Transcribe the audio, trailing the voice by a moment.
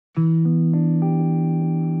You are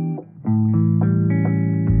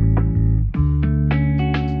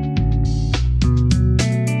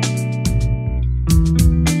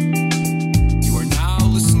now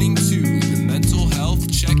listening to the Mental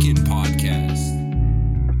Health Check-In Podcast.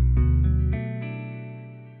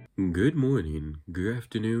 Good morning, good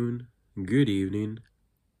afternoon, good evening,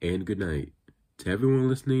 and good night to everyone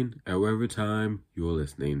listening at whatever time you're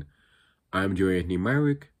listening. I'm Joe Anthony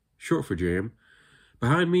Myrick, short for Jam.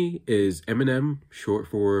 Behind me is Eminem, short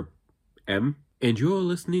for M. And you're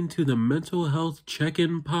listening to the Mental Health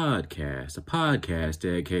Check-In Podcast, a podcast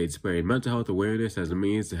dedicated to spreading mental health awareness as a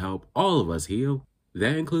means to help all of us heal.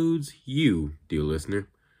 That includes you, dear listener.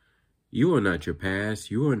 You are not your past.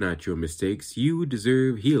 You are not your mistakes. You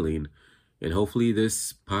deserve healing. And hopefully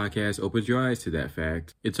this podcast opens your eyes to that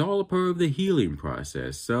fact. It's all a part of the healing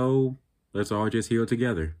process. So let's all just heal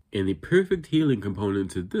together. And the perfect healing component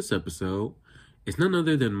to this episode is none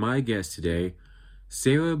other than my guest today,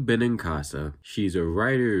 Sarah Benincasa. She's a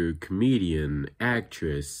writer, comedian,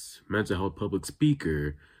 actress, mental health public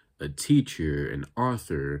speaker, a teacher, an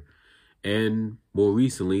author, and more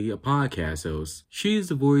recently, a podcast host. She's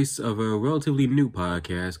the voice of a relatively new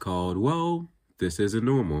podcast called, Well, This Isn't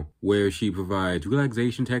Normal, where she provides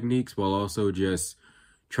relaxation techniques while also just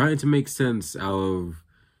trying to make sense out of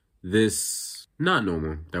this not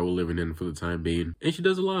normal that we're living in for the time being. And she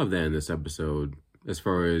does a lot of that in this episode, as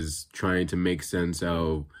far as trying to make sense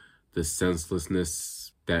of the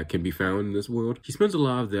senselessness that can be found in this world. She spends a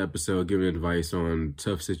lot of the episode giving advice on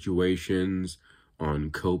tough situations, on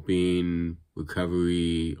coping,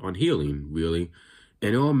 recovery, on healing, really.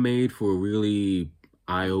 And all made for a really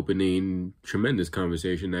eye-opening, tremendous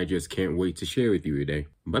conversation I just can't wait to share with you today.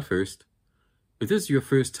 But first, if this is your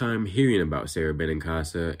first time hearing about Sarah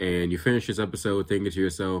Benincasa and you finish this episode thinking to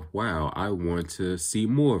yourself, wow, I want to see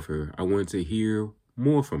more of her, I want to hear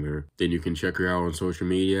more from her, then you can check her out on social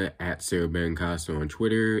media at Sarah Benincasa on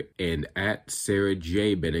Twitter and at Sarah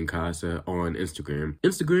J. Benincasa on Instagram.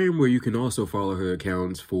 Instagram, where you can also follow her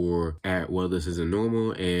accounts for at Well This Isn't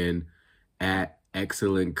Normal and at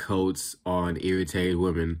Excellent Coats on Irritated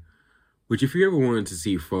Women, which if you ever wanted to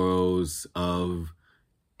see photos of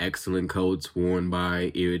excellent coats worn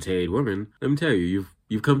by irritated women, let me tell you,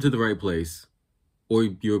 you've come to the right place, or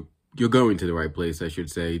you're going to the right place, I should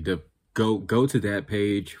say. Go to that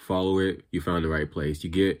page, follow it, you found the right place. You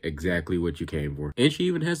get exactly what you came for. And she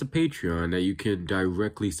even has a Patreon that you can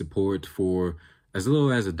directly support for as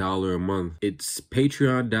little as $1 a month. It's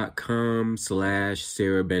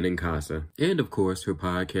patreon.com/Sarah Benincasa. And of course, her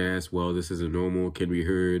podcast, Well, This Isn't Normal, can be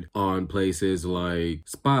heard on places like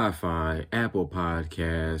Spotify, Apple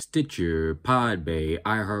Podcasts, Stitcher, Podbay,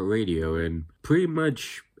 iHeartRadio, and pretty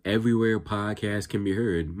much everywhere podcasts can be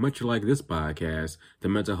heard, much like this podcast, the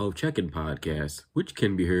Mental Health Check-In Podcast, which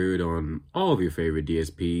can be heard on all of your favorite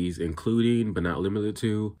DSPs, including, but not limited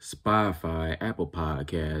to, Spotify, Apple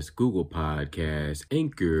Podcasts, Google Podcasts,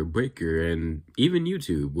 Anchor, Breaker, and even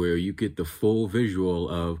YouTube, where you get the full visual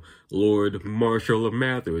of Lord Marshall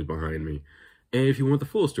Mathers behind me. And if you want the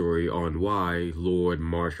full story on why Lord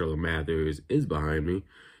Marshall Mathers is behind me,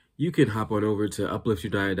 you can hop on over to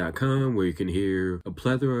upliftyourdiet.com, where you can hear a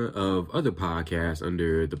plethora of other podcasts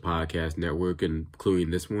under the podcast network,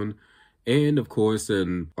 including this one. And, of course,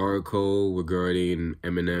 an article regarding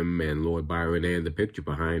Eminem and Lord Byron and the picture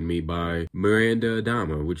behind me by Miranda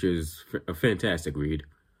Adama, which is a fantastic read.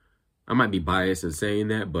 I might be biased in saying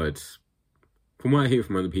that, but from what I hear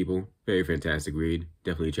from other people, very fantastic read.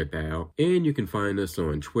 Definitely check that out. And you can find us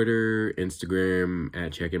on Twitter, Instagram,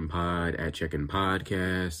 at Check-In-Pod, at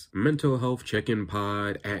Check-In-Podcast, Mental Health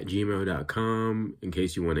Check-In-Pod at gmail.com, in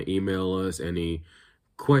case you want to email us any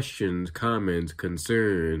questions, comments,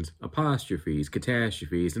 concerns, apostrophes,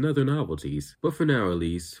 catastrophes, and other novelties. But for now, at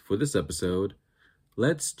least, for this episode,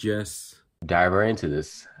 let's just dive right into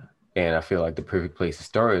this. And I feel like the perfect place to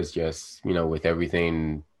start is just, with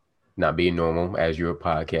everything not being normal, as your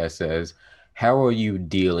podcast says. How are you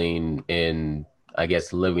dealing in,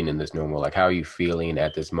 living in this normal? Like, how are you feeling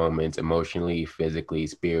at this moment, emotionally, physically,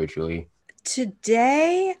 spiritually?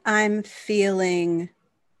 Today, I'm feeling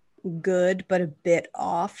good, but a bit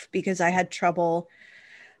off because I had trouble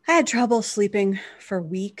sleeping for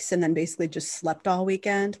weeks and then basically just slept all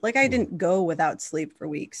weekend. Like, I didn't go without sleep for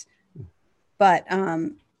weeks, but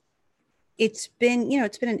it's been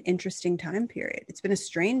an interesting time period. It's been a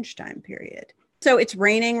strange time period. So it's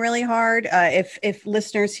raining really hard. If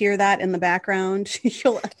listeners hear that in the background,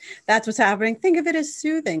 that's what's happening. Think of it as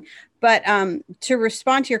soothing. But to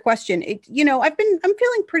respond to your question, I'm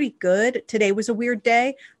feeling pretty good. Today was a weird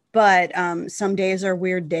day, but some days are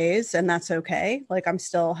weird days, and that's okay. Like, I'm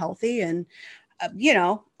still healthy, and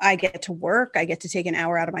I get to work. I get to take an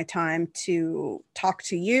hour out of my time to talk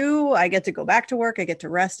to you. I get to go back to work. I get to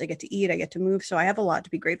rest. I get to eat. I get to move. So I have a lot to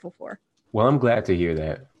be grateful for. Well, I'm glad to hear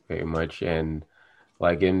that very much. And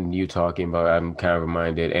like in you talking about, I'm kind of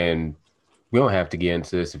reminded, and we don't have to get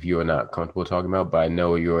into this if you're not comfortable talking about, but I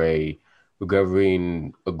know you're a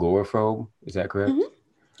recovering agoraphobe. Is that correct? Mm-hmm.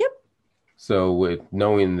 Yep. So with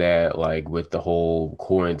knowing that, like with the whole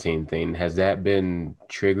quarantine thing, has that been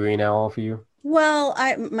triggering at all for you? Well,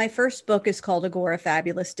 my first book is called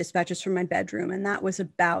Agorafabulous: Dispatches from My Bedroom, and that was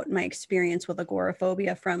about my experience with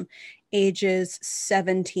agoraphobia from ages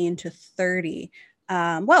 17 to 30.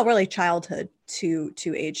 Really childhood to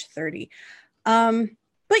age 30.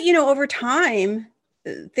 But over time,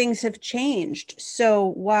 things have changed. So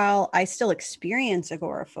while I still experience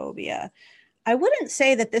agoraphobia, I wouldn't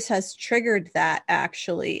say that this has triggered that,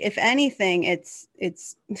 actually. If anything, it's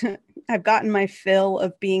I've gotten my fill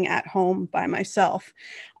of being at home by myself.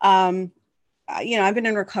 I've been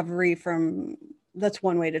in recovery from, that's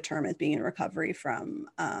one way to term it, being in recovery from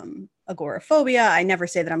agoraphobia. I never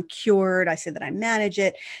say that I'm cured. I say that I manage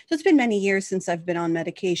it. So it's been many years since I've been on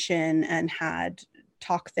medication and had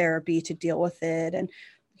talk therapy to deal with it, and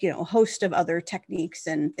a host of other techniques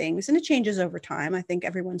and things. And it changes over time. I think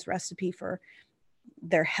everyone's recipe for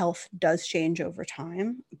their health does change over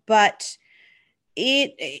time, but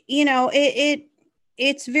it's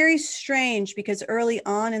very strange because early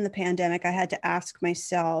on in the pandemic, I had to ask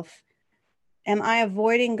myself, am I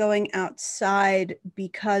avoiding going outside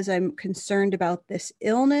because I'm concerned about this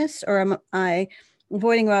illness, or am I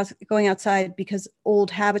avoiding going outside because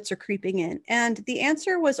old habits are creeping in? And the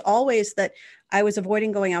answer was always that I was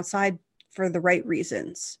avoiding going outside for the right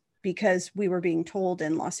reasons, because we were being told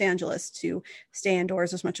in Los Angeles to stay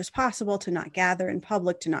indoors as much as possible, to not gather in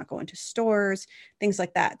public, to not go into stores, things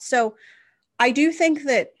like that. So I do think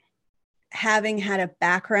that having had a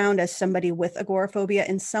background as somebody with agoraphobia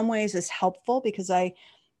in some ways is helpful, because I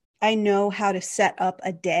know how to set up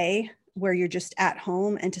a day where you're just at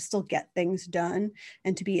home and to still get things done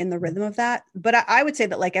and to be in the rhythm of that. But I would say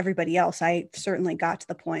that, like everybody else, I certainly got to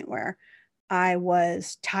the point where I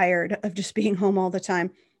was tired of just being home all the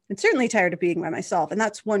time, and certainly tired of being by myself. And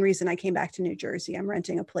that's one reason I came back to New Jersey. I'm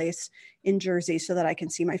renting a place in Jersey so that I can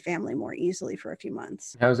see my family more easily for a few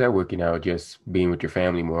months. How's that working out, just being with your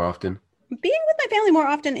family more often? Being with my family more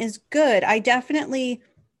often is good. I definitely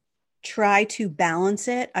try to balance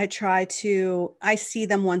it. I see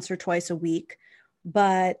them once or twice a week,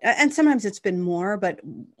 and sometimes it's been more, but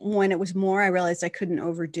when it was more, I realized I couldn't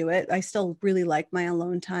overdo it. I still really like my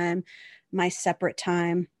alone time, my separate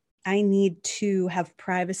time. I need to have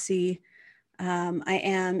privacy. I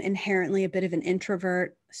am inherently a bit of an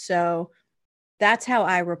introvert, so that's how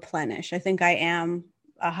I replenish. I think I am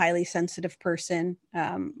a highly sensitive person.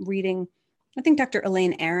 Reading, I think Dr.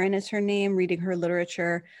 Elaine Aron is her name, reading her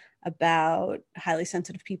literature about highly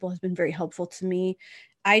sensitive people has been very helpful to me.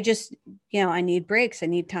 I just, I need breaks. I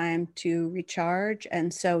need time to recharge.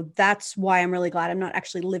 And so that's why I'm really glad I'm not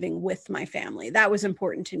actually living with my family. That was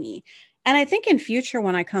important to me. And I think in future,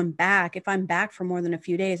 when I come back, if I'm back for more than a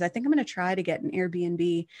few days, I think I'm going to try to get an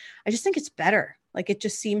Airbnb. I just think it's better. Like, it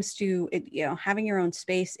just seems to, having your own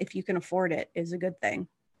space, if you can afford it, is a good thing.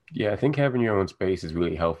 Yeah, I think having your own space is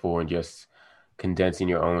really helpful, and just condensing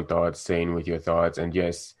your own thoughts, staying with your thoughts, and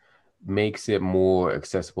just makes it more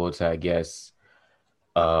accessible to, I guess,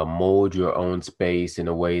 mold your own space in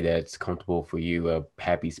a way that's comfortable for you. A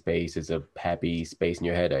happy space is a happy space in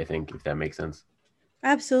your head, I think, if that makes sense.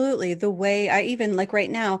 Absolutely. The way I even, like right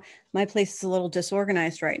now, my place is a little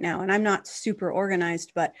disorganized right now, and I'm not super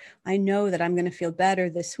organized, but I know that I'm going to feel better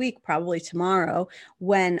this week, probably tomorrow,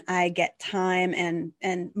 when I get time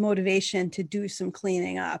and motivation to do some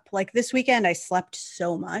cleaning up. Like this weekend, I slept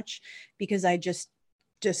so much because I just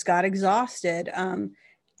got exhausted.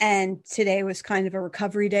 And today was kind of a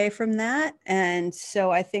recovery day from that. And so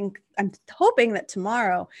I think I'm hoping that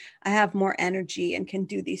tomorrow I have more energy and can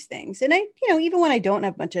do these things. And even when I don't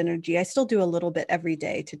have much energy, I still do a little bit every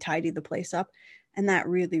day to tidy the place up. And that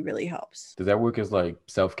really, really helps. Does that work as like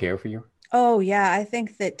self-care for you? Oh, yeah. I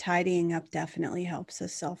think that tidying up definitely helps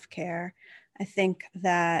as self-care. I think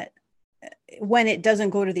that when it doesn't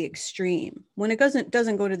go to the extreme, when it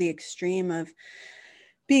doesn't go to the extreme of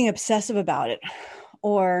being obsessive about it,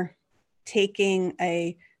 or taking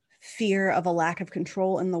a fear of a lack of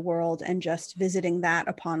control in the world and just visiting that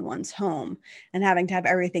upon one's home and having to have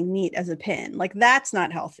everything neat as a pin. Like, that's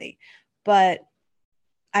not healthy. But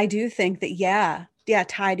I do think that, yeah,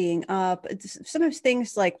 tidying up. Sometimes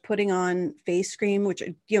things like putting on face cream, which,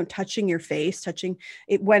 touching your face, touching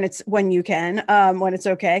it when you can, when it's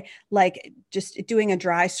okay, like just doing a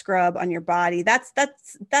dry scrub on your body. That's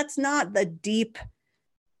not the deep,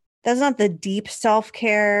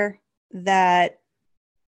 self-care that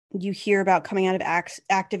you hear about coming out of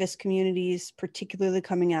activist communities, particularly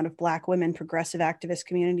coming out of Black women, progressive activist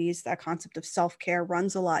communities. That concept of self-care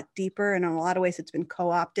runs a lot deeper. And in a lot of ways, it's been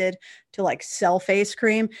co-opted to like sell face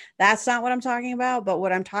cream. That's not what I'm talking about. But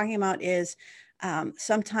what I'm talking about is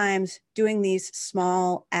sometimes doing these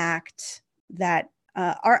small acts that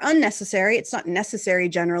are unnecessary. It's not necessary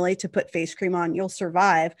generally to put face cream on. You'll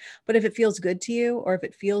survive. But if it feels good to you, or if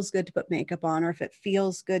it feels good to put makeup on, or if it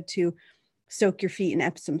feels good to soak your feet in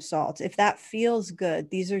Epsom salt, if that feels good,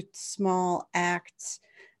 these are small acts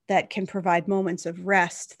that can provide moments of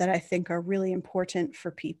rest that I think are really important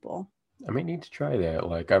for people. I may need to try that.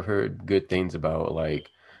 Like I've heard good things about like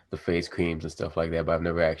the face creams and stuff like that, but I've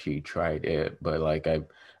never actually tried it. But like I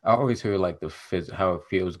always heard like how it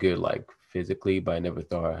feels good like physically, but I never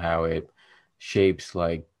thought how it shapes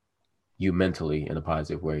like you mentally in a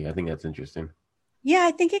positive way. I think that's interesting. Yeah,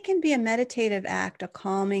 I think it can be a meditative act, a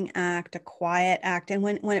calming act, a quiet act. And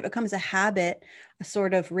when it becomes a habit, a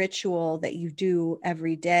sort of ritual that you do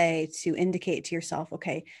every day to indicate to yourself,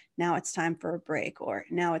 okay, now it's time for a break, or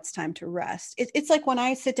now it's time to rest. It's like when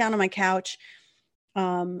I sit down on my couch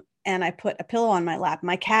and I put a pillow on my lap,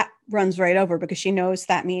 my cat runs right over because she knows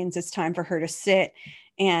that means it's time for her to sit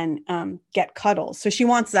and get cuddles. So she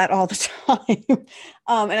wants that all the time.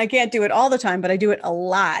 And I can't do it all the time, but I do it a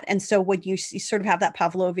lot. And so when you sort of have that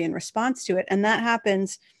Pavlovian response to it, and that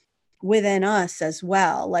happens within us as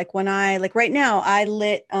well. Like right now, I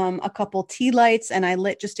lit a couple tea lights and I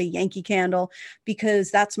lit just a Yankee candle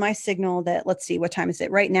because that's my signal that, let's see, what time is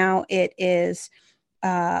it? Right now it is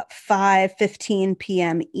 5:15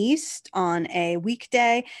 p.m. East on a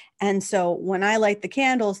weekday. And so when I light the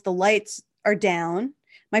candles, the lights are down.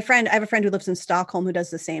 I have a friend who lives in Stockholm who does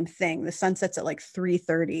the same thing. The sun sets at like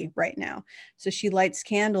 3:30 right now. So she lights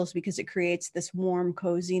candles because it creates this warm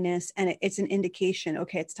coziness, and it's an indication,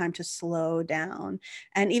 okay, it's time to slow down.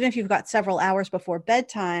 And even if you've got several hours before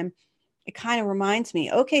bedtime, it kind of reminds me,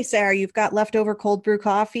 okay, Sarah, you've got leftover cold brew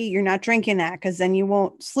coffee. You're not drinking that because then you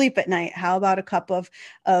won't sleep at night. How about a cup of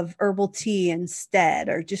herbal tea instead?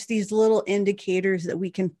 Or just these little indicators that we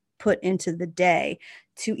can put into the day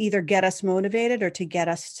to either get us motivated or to get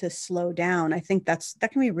us to slow down. I think that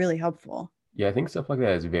can be really helpful. Yeah, I think stuff like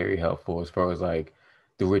that is very helpful as far as like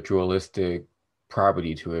the ritualistic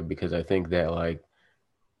property to it, because I think that like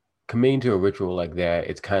committing to a ritual like that,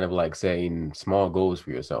 it's kind of like setting small goals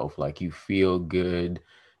for yourself. Like you feel good.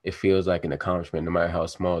 It feels like an accomplishment, no matter how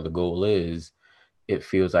small the goal is. It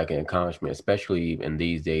feels like an accomplishment, especially in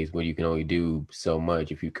these days where you can only do so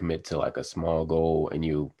much. If you commit to like a small goal and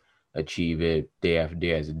you achieve it day after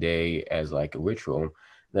day as a day as like a ritual,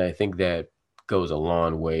 then I think that goes a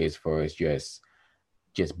long way as far as just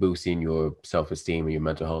boosting your self-esteem and your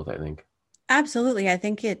mental health, I think. Absolutely. I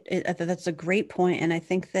think that's a great point. And I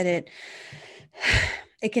think that it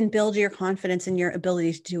can build your confidence in your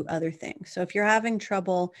ability to do other things. So if you're having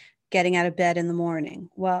trouble getting out of bed in the morning,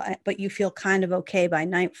 but you feel kind of okay by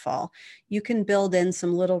nightfall, you can build in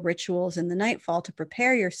some little rituals in the nightfall to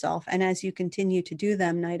prepare yourself. And as you continue to do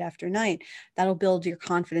them night after night, that'll build your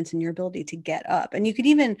confidence in your ability to get up. And you could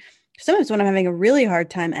even, sometimes when I'm having a really hard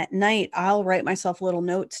time at night, I'll write myself little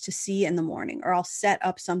notes to see in the morning, or I'll set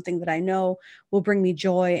up something that I know will bring me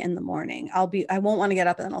joy in the morning. I won't want to get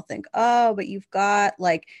up and then I'll think, oh, but you've got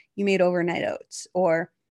like, you made overnight oats, or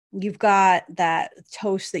you've got that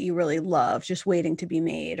toast that you really love just waiting to be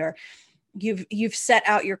made, or you've set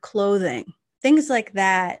out your clothing. Things like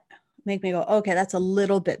that make me go, okay, that's a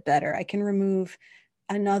little bit better. I can remove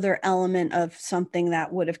another element of something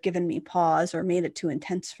that would have given me pause or made it too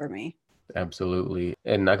intense for me. Absolutely.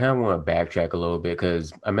 And I kind of want to backtrack a little bit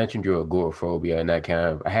because I mentioned your agoraphobia, and I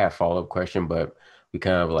had a follow-up question, but we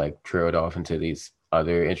kind of like trailed off into these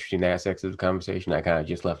other interesting aspects of the conversation. I kind of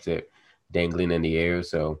just left it dangling in the air.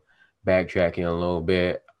 So backtracking a little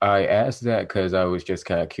bit, I asked that because I was just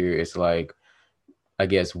kind of curious, like, I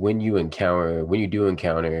guess when you do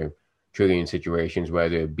encounter triggering situations,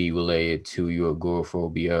 whether it be related to your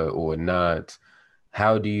agoraphobia or not,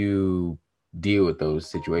 how do you deal with those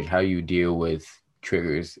situations? How do you deal with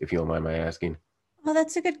triggers, if you don't mind my asking? Well,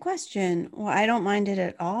 that's a good question. Well, I don't mind it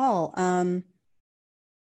at all.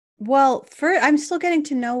 Well, I'm still getting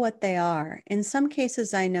to know what they are. In some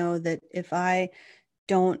cases, I know that if I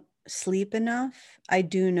don't sleep enough, I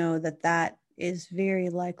do know that that is very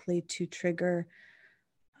likely to trigger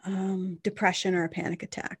depression or a panic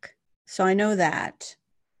attack. So I know that.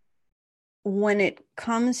 When it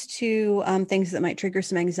comes to things that might trigger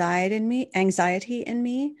some anxiety in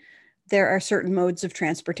me, there are certain modes of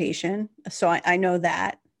transportation. So I know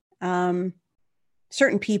that.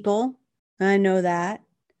 Certain people, I know that.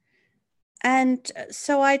 And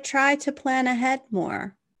so I try to plan ahead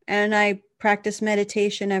more, and I practice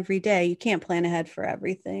meditation every day. You can't plan ahead for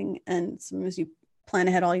everything. And sometimes you plan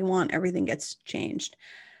ahead all you want, everything gets changed.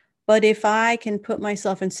 But if I can put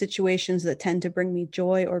myself in situations that tend to bring me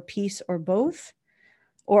joy or peace or both,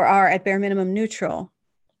 or are at bare minimum neutral,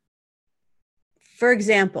 for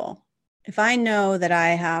example, if I know that I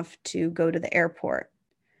have to go to the airport,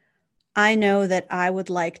 I know that I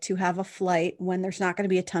would like to have a flight when there's not going to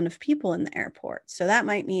be a ton of people in the airport. So that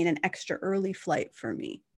might mean an extra early flight for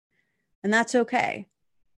me. And that's okay.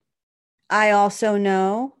 I also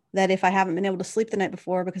know that if I haven't been able to sleep the night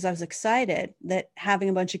before because I was excited, that having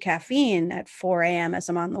a bunch of caffeine at 4 a.m. as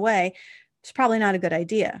I'm on the way is probably not a good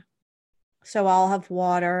idea. So I'll have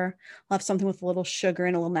water. I'll have something with a little sugar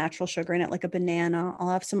and a little natural sugar in it, like a banana. I'll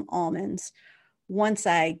have some almonds. Once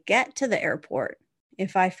I get to the airport,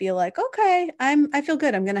 if I feel like, okay, I feel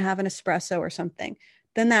good, I'm going to have an espresso or something,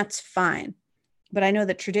 then that's fine. But I know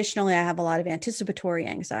that traditionally I have a lot of anticipatory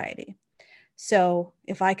anxiety. So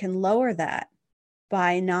if I can lower that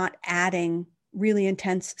by not adding really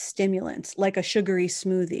intense stimulants like a sugary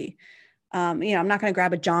smoothie, I'm not going to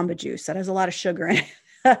grab a Jamba Juice that has a lot of sugar in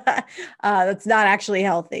it. That's not actually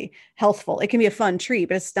healthful. It can be a fun treat,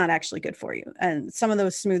 but it's not actually good for you. And some of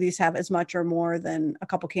those smoothies have as much or more than a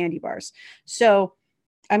couple candy bars. So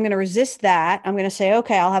I'm going to resist that. I'm going to say,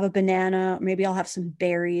 okay, I'll have a banana. Maybe I'll have some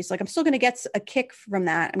berries. Like I'm still going to get a kick from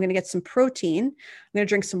that. I'm going to get some protein. I'm going to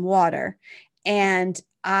drink some water. And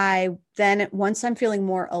once I'm feeling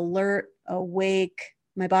more alert, awake,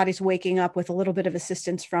 my body's waking up with a little bit of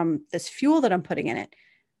assistance from this fuel that I'm putting in it,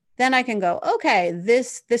 then I can go, okay,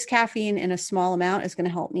 this caffeine in a small amount is going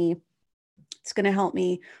to help me. It's going to help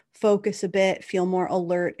me focus a bit, feel more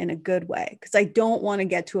alert in a good way. Because I don't want to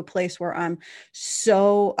get to a place where I'm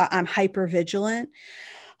hyper vigilant.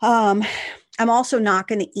 I'm also not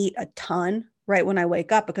going to eat a ton right when I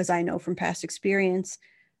wake up, because I know from past experience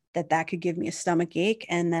that could give me a stomach ache,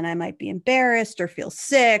 and then I might be embarrassed or feel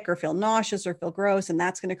sick or feel nauseous or feel gross, and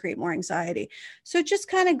that's going to create more anxiety. So just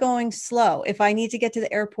kind of going slow. If I need to get to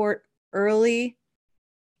the airport early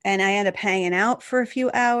and I end up hanging out for a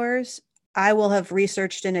few hours, I will have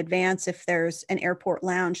researched in advance if there's an airport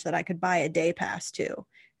lounge that I could buy a day pass to,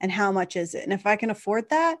 and how much is it. And if I can afford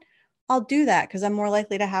that, I'll do that, because I'm more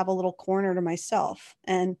likely to have a little corner to myself.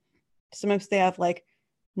 And sometimes they have like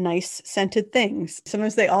nice scented things.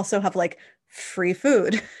 Sometimes they also have like free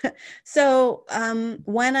food. So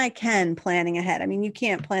when I can, planning ahead. I mean, you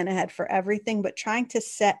can't plan ahead for everything, but trying to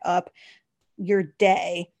set up your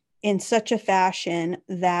day in such a fashion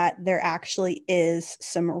that there actually is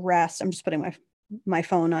some rest. I'm just putting my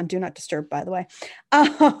phone on do not disturb, by the way.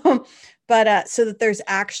 But so that there's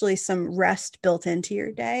actually some rest built into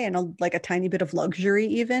your day, and like a tiny bit of luxury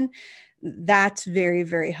even. That's very,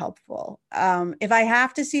 very helpful. If I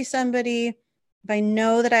have to see somebody, if I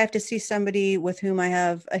know that I have to see somebody with whom I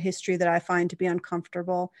have a history that I find to be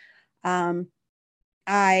uncomfortable,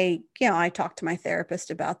 I talk to my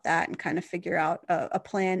therapist about that and kind of figure out a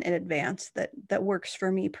plan in advance that works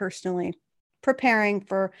for me personally, preparing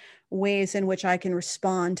for ways in which I can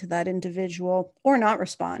respond to that individual or not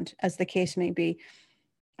respond, as the case may be.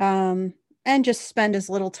 And just spend as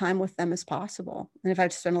little time with them as possible. And if I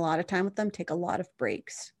have to spend a lot of time with them, take a lot of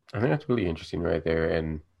breaks. I think that's really interesting right there.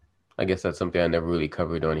 And I guess that's something I never really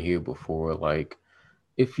covered on here before. Like,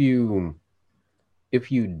 if you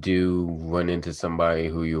do run into somebody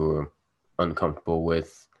who you're uncomfortable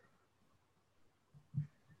with,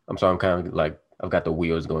 I'm sorry, I'm kind of like, I've got the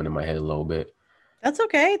wheels going in my head a little bit. That's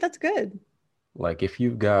okay. That's good. Like if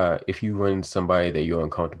you run into somebody that you're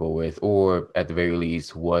uncomfortable with, or at the very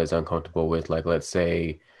least was uncomfortable with, like let's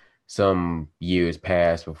say some years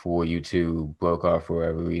passed before you two broke off for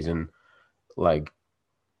whatever reason, like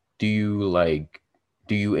do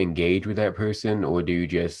you engage with that person, or do you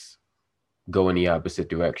just go in the opposite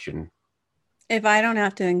direction? If I don't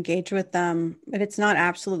have to engage with them, if it's not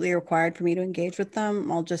absolutely required for me to engage with them,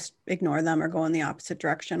 I'll just ignore them or go in the opposite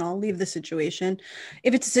direction. I'll leave the situation.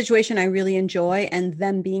 If it's a situation I really enjoy and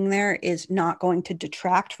them being there is not going to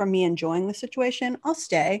detract from me enjoying the situation, I'll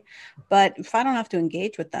stay. But if I don't have to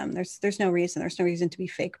engage with them, there's no reason. There's no reason to be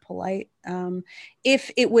fake polite.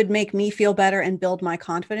 If it would make me feel better and build my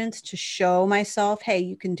confidence to show myself, hey,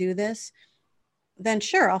 you can do this, then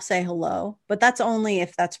sure, I'll say hello, but that's only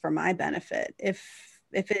if that's for my benefit. If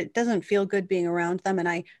if it doesn't feel good being around them and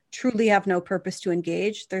I truly have no purpose to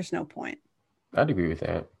engage, there's no point. I'd agree with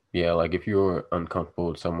that. Yeah, like if you're uncomfortable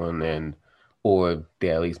with someone or they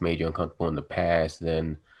at least made you uncomfortable in the past,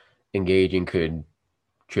 then engaging could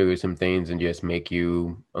trigger some things and just make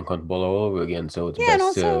you uncomfortable all over again. So it's Yeah, and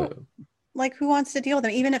best also to, like who wants to deal with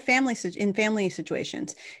them even at in family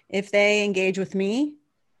situations. If they engage with me,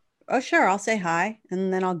 oh sure, I'll say hi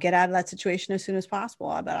and then I'll get out of that situation as soon as possible.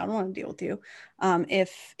 But I don't want to deal with you.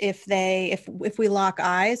 If we lock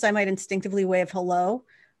eyes, I might instinctively wave hello,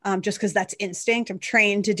 just because that's instinct. I'm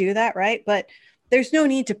trained to do that, right? But there's no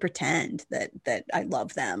need to pretend that I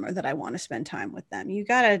love them or that I want to spend time with them.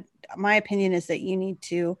 My opinion is that you need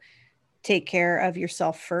to take care of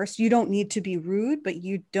yourself first. You don't need to be rude, but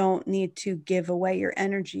you don't need to give away your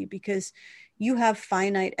energy, because you have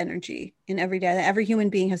finite energy in every day. Every human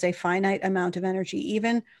being has a finite amount of energy,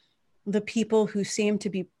 even the people who seem to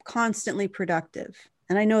be constantly productive.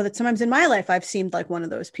 And I know that sometimes in my life, I've seemed like one of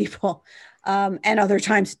those people, and other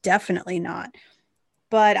times, definitely not.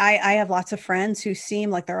 But I have lots of friends who seem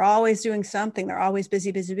like they're always doing something. They're always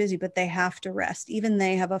busy, busy, busy, but they have to rest. Even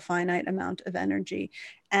they have a finite amount of energy.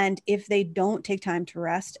 And if they don't take time to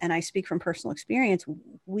rest, and I speak from personal experience,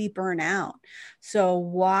 we burn out. So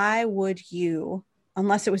why would you,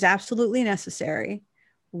 unless it was absolutely necessary,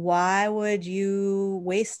 why would you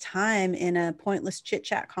waste time in a pointless chit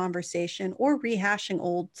chat conversation or rehashing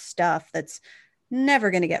old stuff that's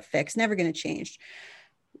never going to get fixed, never going to change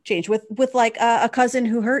with like a cousin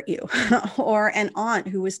who hurt you or an aunt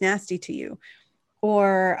who was nasty to you,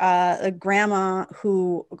 or a grandma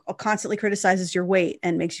who constantly criticizes your weight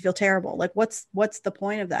and makes you feel terrible. Like what's the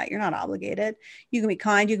point of that? You're not obligated. You can be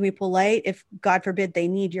kind, you can be polite. If God forbid they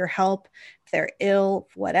need your help, if they're ill,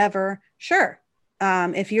 whatever, sure.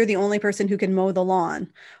 If you're the only person who can mow the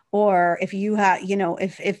lawn, or if you have,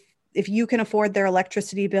 if you can afford their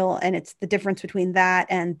electricity bill and it's the difference between that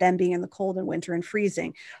and them being in the cold and winter and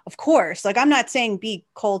freezing, of course, like I'm not saying be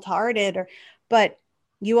cold hearted, but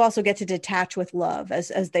you also get to detach with love,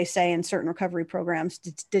 as they say in certain recovery programs,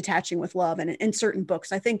 detaching with love. And in certain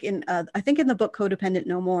books, I think in the book Codependent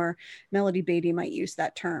No More, Melody Beattie might use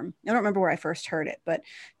that term. I don't remember where I first heard it, but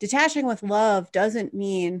detaching with love doesn't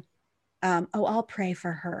mean, I'll pray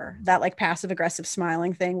for her. That like passive aggressive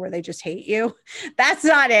smiling thing where they just hate you. That's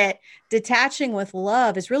not it. Detaching with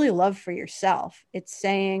love is really love for yourself. It's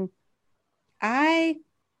saying, that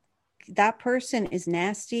person is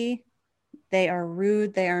nasty. They are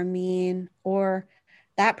rude. They are mean. Or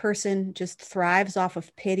that person just thrives off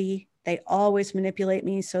of pity. They always manipulate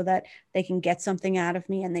me so that they can get something out of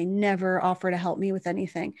me, and they never offer to help me with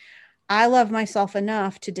anything. I love myself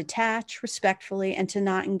enough to detach respectfully and to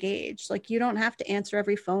not engage. Like you don't have to answer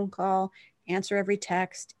every phone call, answer every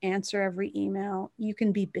text, answer every email. You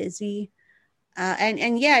can be busy.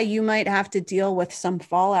 And yeah, you might have to deal with some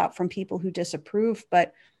fallout from people who disapprove.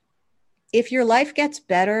 But if your life gets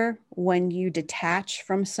better when you detach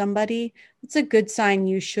from somebody, it's a good sign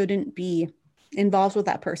you shouldn't be involved with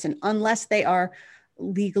that person unless they are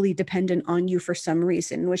legally dependent on you for some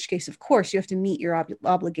reason, in which case, of course, you have to meet your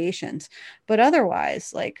obligations. But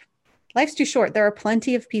otherwise, like life's too short. There are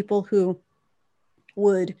plenty of people who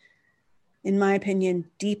would, in my opinion,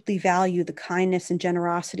 deeply value the kindness and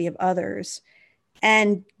generosity of others.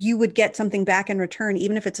 And you would get something back in return,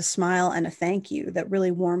 even if it's a smile and a thank you that really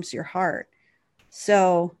warms your heart.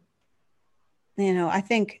 So, I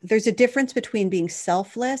think there's a difference between being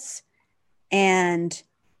selfless and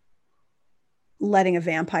letting a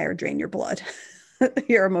vampire drain your blood,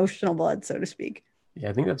 your emotional blood, so to speak. yeah,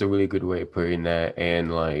 I think that's a really good way of putting that.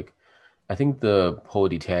 And like, I think the whole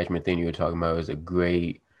detachment thing you were talking about is a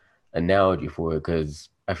great analogy for it because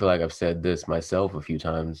I feel like I've said this myself a few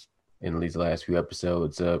times in these last few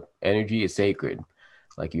episodes. Energy is sacred.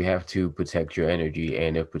 Like you have to protect your energy,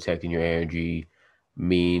 and if protecting your energy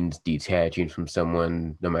means detaching from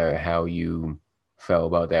someone, no matter how you felt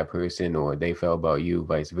about that person or they felt about you,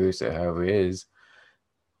 vice versa, however it is,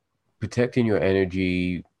 protecting your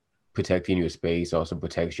energy, protecting your space also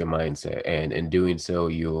protects your mindset. And in doing so,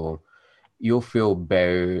 you'll feel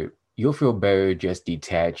better. You'll feel better just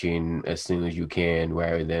detaching as soon as you can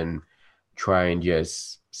rather than try and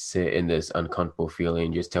just sit in this uncomfortable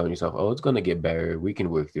feeling, just telling yourself, oh, it's going to get better. We can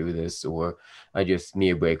work through this, or I just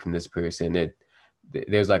need a break from this person.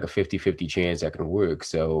 There's like a 50-50 chance that can work.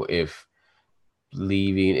 So if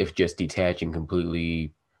just detaching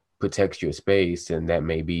completely protects your space, and that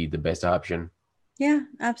may be the best option. Yeah,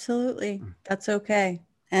 absolutely. That's okay.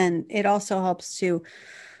 And it also helps to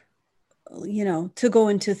go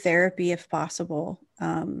into therapy if possible.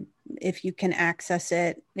 if you can access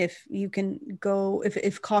it, if you can go,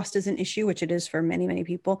 if cost is an issue, which it is for many, many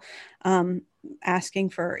people, asking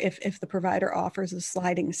for if the provider offers a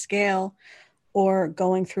sliding scale, or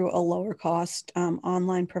going through a lower cost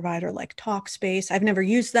online provider like Talkspace. I've never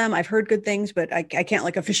used them. I've heard good things, but I can't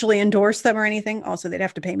like officially endorse them or anything. Also, they'd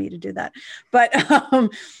have to pay me to do that. But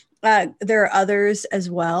there are others as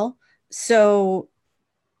well. So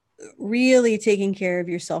really taking care of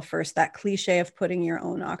yourself first, that cliche of putting your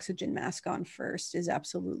own oxygen mask on first is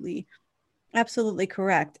absolutely, absolutely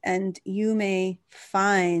correct. And you may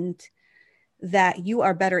find that you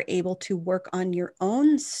are better able to work on your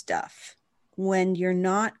own stuff when you're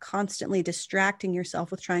not constantly distracting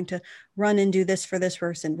yourself with trying to run and do this for this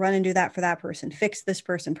person, run and do that for that person, fix this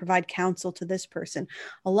person, provide counsel to this person.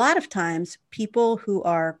 A lot of times people who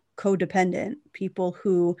are codependent, people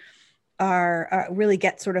who are really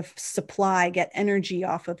get sort of supply, get energy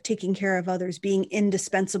off of taking care of others, being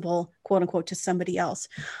indispensable, quote unquote, to somebody else.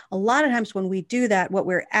 A lot of times when we do that, what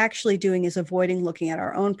we're actually doing is avoiding looking at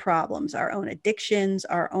our own problems, our own addictions,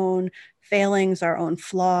 our own failings, our own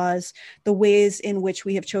flaws, the ways in which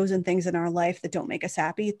we have chosen things in our life that don't make us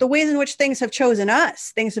happy, the ways in which things have chosen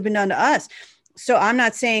us, things have been done to us. So I'm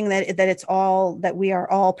not saying that it's all, that we are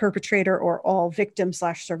all perpetrator or all victim /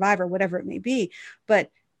 survivor, whatever it may be,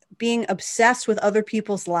 but being obsessed with other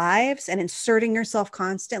people's lives and inserting yourself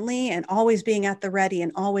constantly and always being at the ready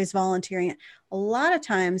and always volunteering, a lot of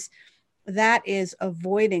times that is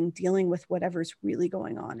avoiding dealing with whatever's really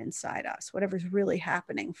going on inside us, whatever's really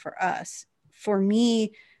happening for us. For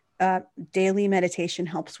me, daily meditation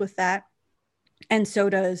helps with that. And so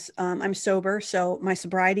does, I'm sober, so my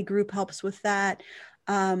sobriety group helps with that.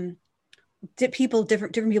 Different people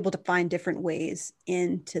to find different ways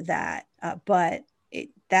into that. But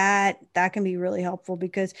that can be really helpful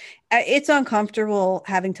because it's uncomfortable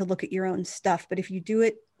having to look at your own stuff. But if you do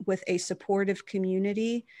it with a supportive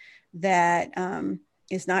community that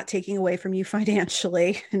is not taking away from you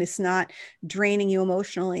financially and it's not draining you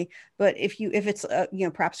emotionally, but if it's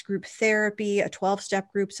perhaps group therapy, a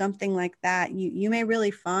 12-step group, something like that, you may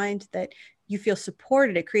really find that you feel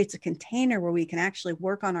supported. It creates a container where we can actually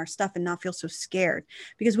work on our stuff and not feel so scared,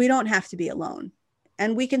 because we don't have to be alone.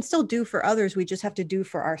 And we can still do for others. We just have to do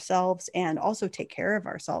for ourselves and also take care of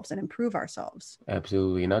ourselves and improve ourselves.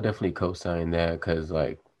 Absolutely. And I definitely co-sign that because,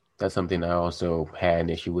 like, that's something I also had an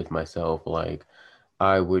issue with myself. Like,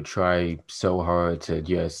 I would try so hard to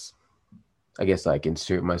just, I guess, like,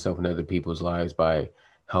 insert myself in other people's lives by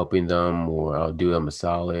helping them, or I'll do them a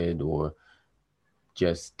solid, or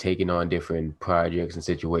just taking on different projects and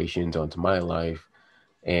situations onto my life.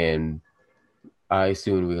 And I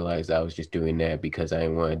soon realized I was just doing that because I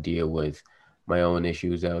didn't want to deal with my own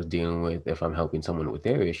issues I was dealing with if I'm helping someone with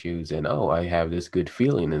their issues. And I have this good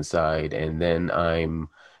feeling inside, and then I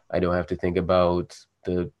don't have to think about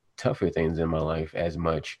the tougher things in my life as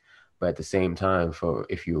much. But at the same time, if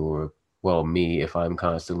I'm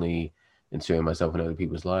constantly inserting myself in other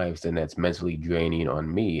people's lives, then that's mentally draining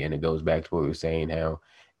on me. And it goes back to what we were saying, how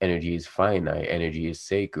energy is finite, energy is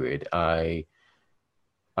sacred. I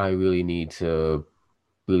really need to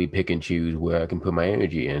really pick and choose where I can put my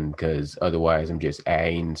energy in, because otherwise I'm just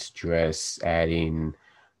adding stress, adding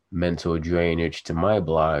mental drainage to my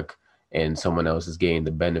block, and someone else is getting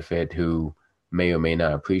the benefit who may or may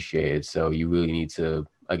not appreciate it. So you really need to,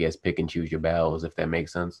 I guess, pick and choose your battles, if that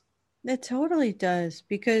makes sense. It totally does,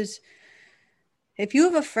 because if you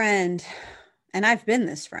have a friend, and I've been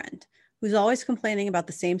this friend, who's always complaining about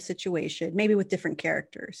the same situation, maybe with different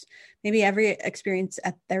characters. Maybe every experience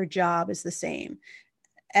at their job is the same.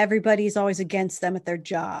 Everybody's always against them at their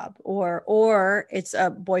job, or it's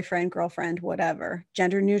a boyfriend, girlfriend, whatever,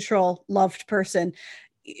 gender neutral, loved person,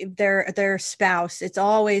 their spouse. It's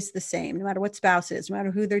always the same, no matter what spouse it is, no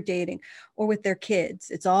matter who they're dating, or with their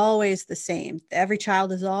kids. It's always the same. Every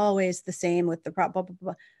child is always the same with the blah, blah, blah,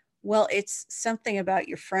 blah. Well, it's something about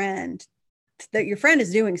your friend, that your friend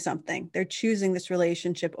is doing something. They're choosing this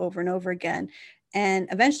relationship over and over again. And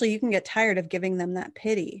eventually you can get tired of giving them that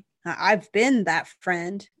pity. I've been that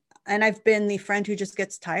friend, and I've been the friend who just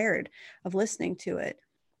gets tired of listening to it.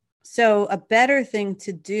 So a better thing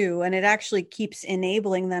to do, and it actually keeps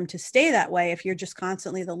enabling them to stay that way if you're just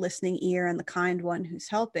constantly the listening ear and the kind one who's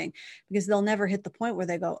helping, because they'll never hit the point where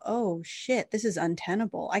they go, oh shit, this is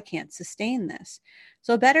untenable. I can't sustain this.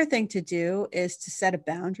 So a better thing to do is to set a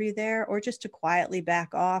boundary there, or just to quietly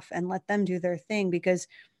back off and let them do their thing, because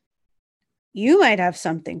you might have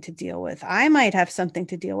something to deal with. I might have something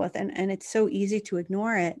to deal with. And it's so easy to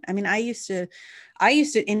ignore it. I mean, I used to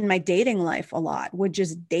in my dating life a lot, would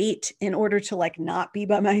just date in order to like not be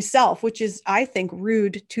by myself, which is, I think,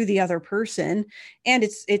 rude to the other person. And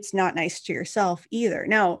it's not nice to yourself either.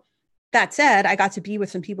 Now, that said, I got to be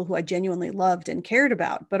with some people who I genuinely loved and cared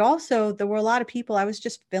about, but also there were a lot of people I was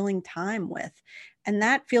just filling time with. And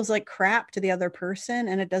that feels like crap to the other person.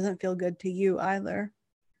 And it doesn't feel good to you either.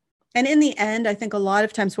 And in the end, I think a lot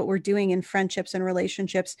of times what we're doing in friendships and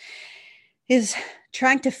relationships is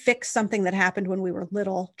trying to fix something that happened when we were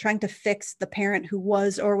little, trying to fix the parent who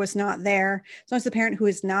was or was not there. Sometimes the parent who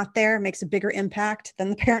is not there makes a bigger impact than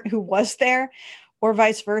the parent who was there, or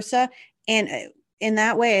vice versa. And in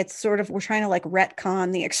that way, it's sort of, we're trying to like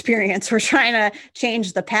retcon the experience. We're trying to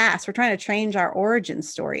change the past. We're trying to change our origin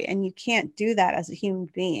story. And you can't do that as a human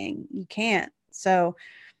being. You can't. So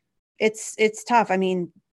it's tough. I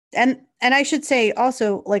mean, and I should say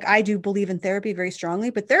also, like, I do believe in therapy very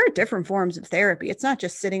strongly, but there are different forms of therapy. It's not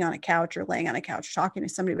just sitting on a couch or laying on a couch talking to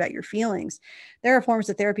somebody about your feelings. There are forms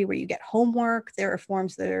of therapy where you get homework. There are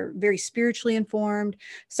forms that are very spiritually informed,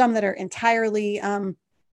 some that are entirely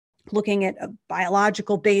looking at a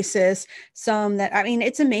biological basis, some that, I mean,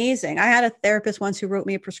 it's amazing. I had a therapist once who wrote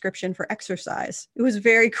me a prescription for exercise. It was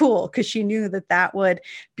very cool because she knew that that would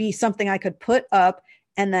be something I could put up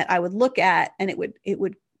and that I would look at, and it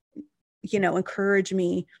would encourage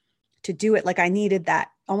me to do it. Like I needed that,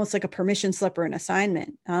 almost like a permission slip or an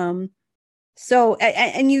assignment. So,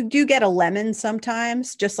 and you do get a lemon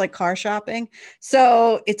sometimes, just like car shopping.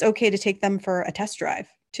 So it's okay to take them for a test drive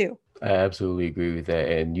too. I absolutely agree with that.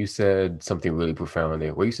 And you said something really profound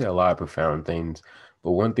there. Well, you said a lot of profound things,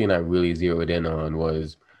 but one thing I really zeroed in on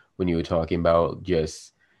was when you were talking about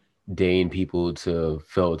just dating people to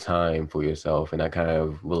fill time for yourself. And I kind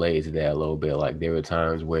of related to that a little bit. Like there were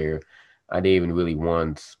times where I didn't even really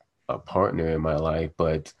want a partner in my life,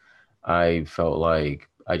 but I felt like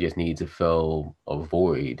I just needed to fill a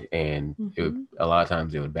void. And a lot of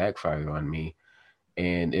times it would backfire on me.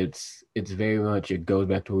 And it's very much, it goes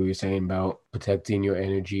back to what you were saying about protecting your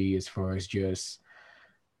energy, as far as just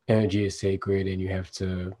energy is sacred and you have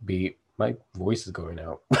to be, my voice is going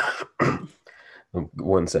out.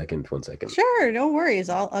 One second. Sure, no worries.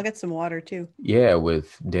 I'll get some water too. Yeah,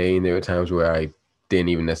 with dating, there were times where I didn't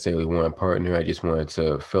even necessarily want a partner. I just wanted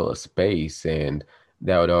to fill a space, and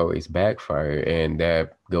that would always backfire. And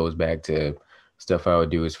that goes back to stuff I would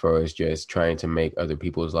do as far as just trying to make other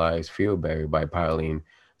people's lives feel better by piling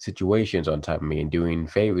situations on top of me and doing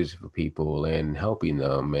favors for people and helping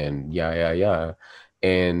them and yeah.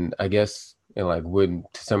 And I guess, and like, to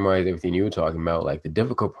summarize everything you were talking about, like the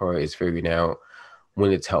difficult part is figuring out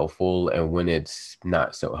when it's helpful and when it's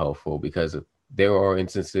not so helpful, because there are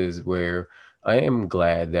instances where I am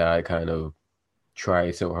glad that I kind of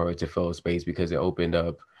tried so hard to fill a space, because it opened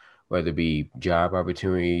up, whether it be job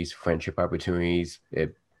opportunities, friendship opportunities.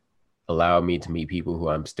 It allowed me to meet people who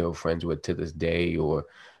I'm still friends with to this day, or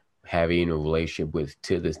having a relationship with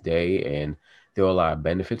to this day. And there are a lot of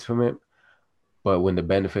benefits from it. But when the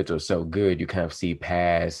benefits are so good, you kind of see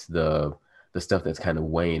past the stuff that's kind of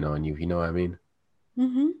weighing on you. You know what I mean?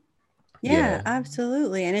 Mm-hmm. Yeah,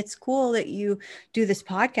 absolutely. And it's cool that you do this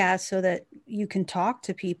podcast so that you can talk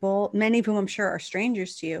to people, many of whom I'm sure are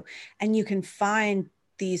strangers to you, and you can find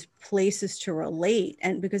these places to relate.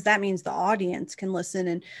 And because that means the audience can listen,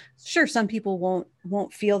 and sure, some people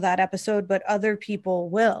won't feel that episode, but other people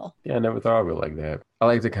will. Yeah, I never thought of it like that. I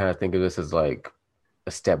like to kind of think of this as like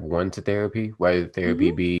a step one to therapy, whether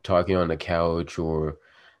therapy be talking on the couch or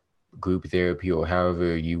group therapy, or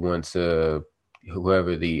however you want to,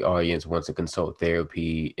 whoever the audience wants to consult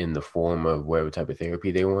therapy in the form of whatever type of therapy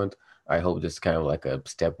they want. I hope this is kind of like a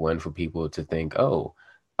step one for people to think, oh,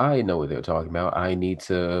 I know what they're talking about. I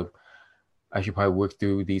should probably work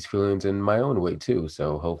through these feelings in my own way too.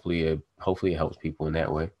 So hopefully it helps people in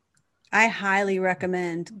that way. I highly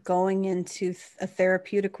recommend going into a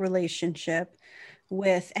therapeutic relationship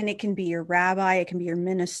with, and it can be your rabbi, it can be your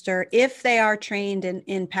minister, if they are trained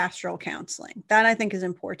in pastoral counseling. That I think is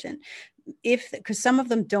important. Because some of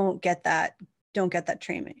them don't get that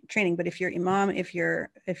training. But if you're imam, if you're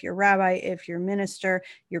rabbi, if you're minister,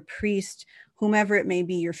 your priest, whomever it may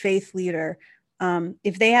be, your faith leader,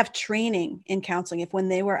 if they have training in counseling, if when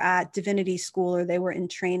they were at divinity school or they were in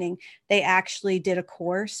training, they actually did a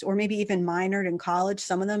course, or maybe even minored in college.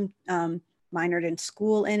 Some of them minored in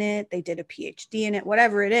school in it. They did a PhD in it,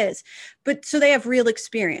 whatever it is. But so they have real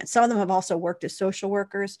experience. Some of them have also worked as social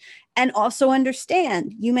workers, and also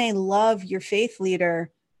understand you may love your faith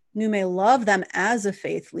leader. You may love them as a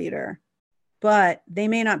faith leader, but they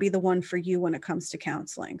may not be the one for you when it comes to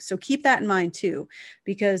counseling. So keep that in mind too,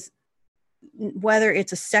 because whether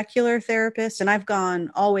it's a secular therapist, and I've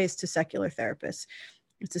gone always to secular therapists,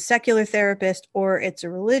 it's a secular therapist or it's a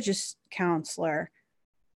religious counselor,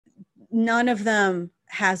 none of them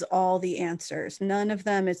has all the answers. None of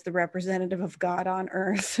them is the representative of God on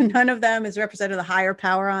earth. None of them is representative of the higher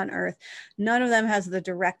power on earth. None of them has the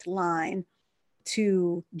direct line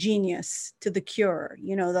to genius, to the cure.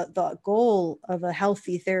 You know, the goal of a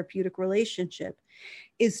healthy therapeutic relationship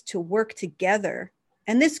is to work together.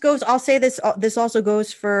 And this goes, I'll say this also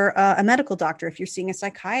goes for a medical doctor. If you're seeing a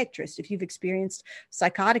psychiatrist, if you've experienced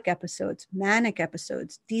psychotic episodes, manic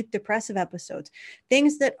episodes, deep depressive episodes,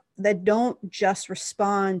 things that don't just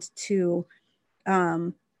respond to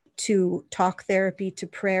talk therapy, to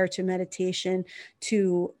prayer, to meditation,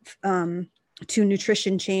 to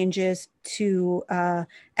nutrition changes, to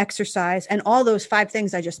exercise. And all those 5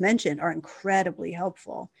 things I just mentioned are incredibly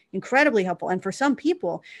helpful. And for some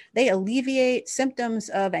people, they alleviate symptoms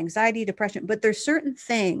of anxiety, depression. But there's certain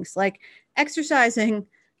things like exercising,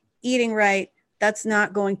 eating right, that's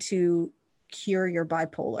not going to cure your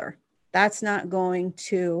bipolar. That's not going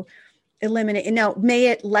to eliminate. Now, might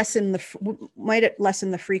it lessen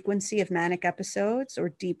the frequency of manic episodes or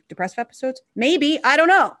deep depressive episodes? Maybe. I don't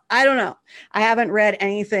know. I haven't read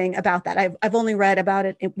anything about that. I've only read about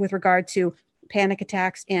it with regard to panic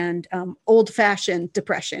attacks and old-fashioned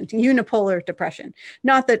depression, unipolar depression.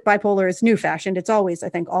 Not that bipolar is new-fashioned. It's always, I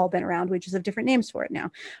think, all been around. We just have different names for it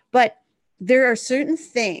now. But there are certain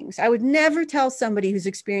things I would never tell somebody who's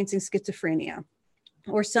experiencing schizophrenia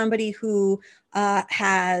or somebody who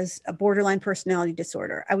has a borderline personality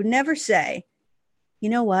disorder. I would never say, you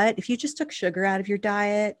know what, if you just took sugar out of your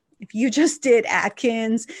diet, if you just did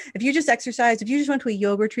Atkins, if you just exercised, if you just went to a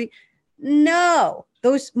yoga retreat, no,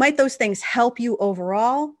 those things help you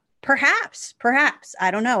overall? Perhaps,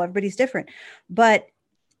 I don't know. Everybody's different. But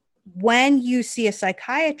when you see a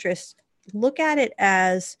psychiatrist, look at it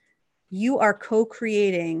as you are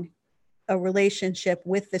co-creating a relationship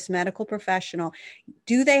with this medical professional.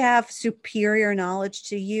 Do they have superior knowledge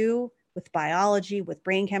to you with biology, with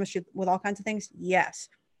brain chemistry, with all kinds of things? Yes.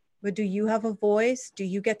 But do you have a voice? Do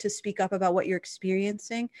you get to speak up about what you're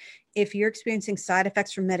experiencing? If you're experiencing side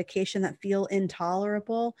effects from medication that feel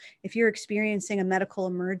intolerable, if you're experiencing a medical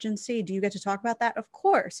emergency, do you get to talk about that? Of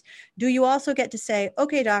course. Do you also get to say,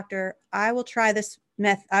 okay, doctor, I will try this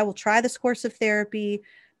course of therapy.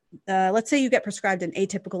 Let's say you get prescribed an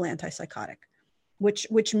atypical antipsychotic, which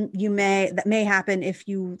that may happen if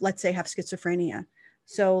you, let's say, have schizophrenia.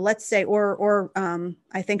 So let's say, or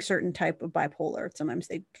I think certain type of bipolar, sometimes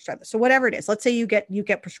they prescribe this. So whatever it is, let's say you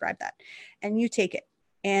get prescribed that and you take it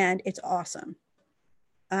and it's awesome.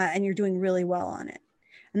 And you're doing really well on it.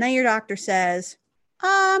 And then your doctor says,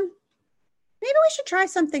 maybe we should try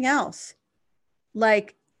something else.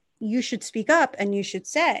 Like you should speak up and you should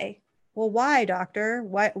say, well, why, doctor?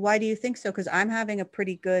 Why do you think so? Because I'm having a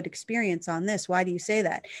pretty good experience on this. Why do you say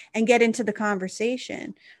that? And get into the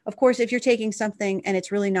conversation. Of course, if you're taking something and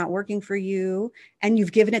it's really not working for you and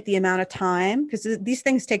you've given it the amount of time, because these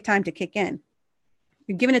things take time to kick in.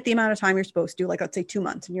 You're giving it the amount of time you're supposed to, like, let's say 2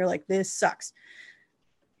 months, and you're like, this sucks.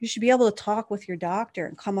 You should be able to talk with your doctor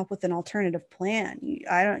and come up with an alternative plan.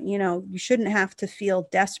 You shouldn't have to feel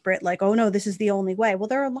desperate, like, oh no, this is the only way. Well,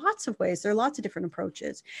 there are lots of ways. There are lots of different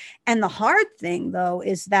approaches. And the hard thing though,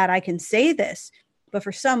 is that I can say this, but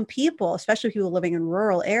for some people, especially people living in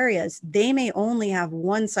rural areas, they may only have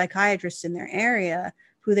one psychiatrist in their area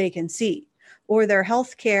who they can see, or their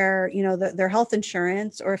health care, their health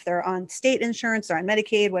insurance, or if they're on state insurance or on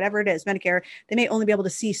Medicaid, whatever it is, Medicare, they may only be able to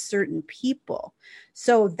see certain people.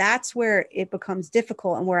 So that's where it becomes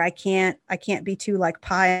difficult, and where I can't be too like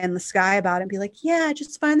pie in the sky about it and be like, yeah,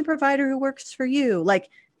 just find the provider who works for you. Like,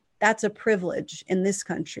 that's a privilege in this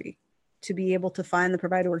country to be able to find the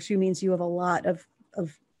provider who works for you. Means you have a lot of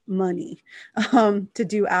money to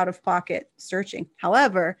do out of pocket searching.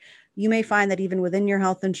 However, you may find that even within your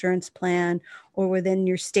health insurance plan or within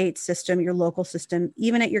your state system, your local system,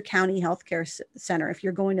 even at your county healthcare center, if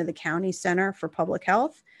you're going to the county center for public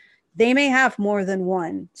health, they may have more than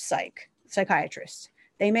one psychiatrist.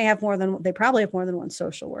 They probably have more than one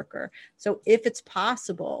social worker. So if it's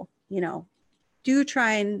possible, do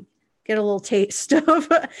try and get a little taste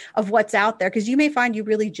of what's out there, because you may find you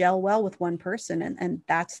really gel well with one person and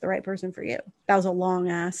that's the right person for you. That was a long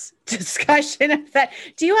ass discussion of that.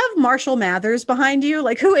 Do you have Marshall Mathers behind you?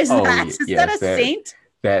 Like, who is that? Is that a saint?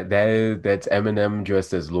 That's Eminem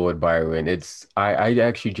dressed as Lord Byron. I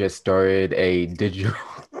actually just started a digital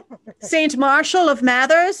Saint Marshall of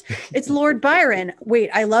Mathers. It's Lord Byron. Wait,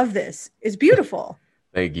 I love this. It's beautiful.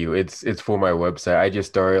 Thank you. It's for my website. I just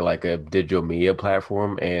started like a digital media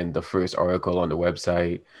platform, and the first article on the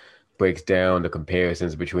website breaks down the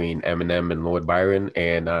comparisons between Eminem and Lord Byron.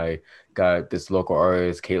 And I got this local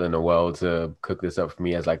artist, Caitlin Noel, to cook this up for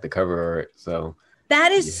me as like the cover art. So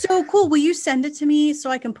That is yeah. so cool. Will you send it to me so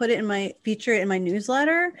I can put it in my feature it in my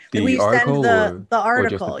newsletter? Like, will The you send article the or just the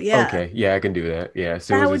article? Yeah. okay, yeah, I can do that. Yeah, as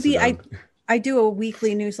soon That as would this is be done. I do a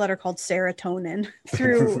weekly newsletter called Serotonin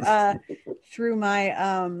through my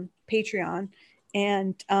Patreon,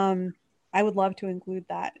 and I would love to include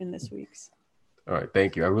that in this week's. All right,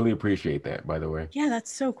 thank you. I really appreciate that, by the way. Yeah,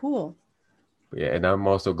 that's so cool. Yeah, and I'm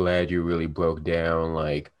also glad you really broke down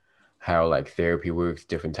like how like therapy works,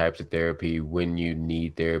 different types of therapy, when you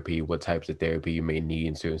need therapy, what types of therapy you may need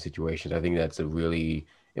in certain situations. I think that's a really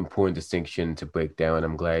important distinction to break down.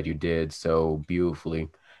 I'm glad you did so beautifully.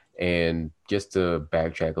 And just to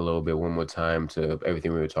backtrack a little bit one more time to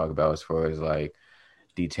everything we were talking about as far as like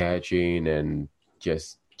detaching and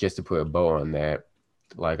just to put a bow on that,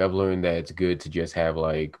 like I've learned that it's good to just have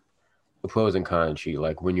like the pros and cons sheet,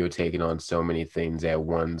 like when you're taking on so many things at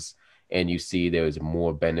once and you see there's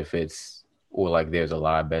more benefits or like there's a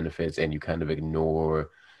lot of benefits and you kind of ignore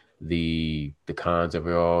the cons of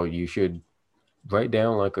it all, you should write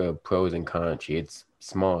down like a pros and cons sheet. It's a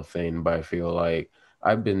small thing, but I feel like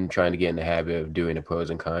I've been trying to get in the habit of doing a pros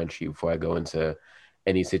and cons sheet before I go into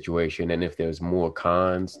any situation. And if there's more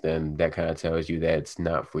cons, then that kind of tells you that it's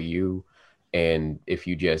not for you. And if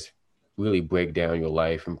you just really break down your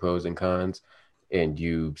life in pros and cons and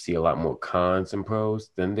you see a lot more cons and pros,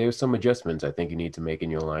 then there's some adjustments I think you need to make in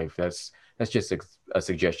your life. That's just a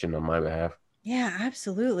suggestion on my behalf. Yeah,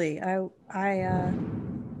 absolutely. There's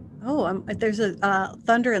a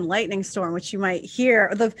thunder and lightning storm, which you might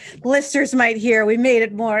hear, the listeners might hear. We made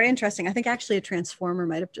it more interesting. I think actually a transformer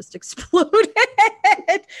might have just exploded,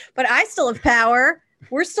 but I still have power.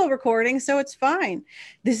 We're still recording, so it's fine.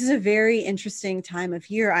 This is a very interesting time of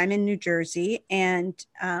year. I'm in New Jersey, and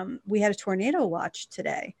we had a tornado watch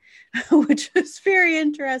today, which was very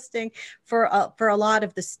interesting for a lot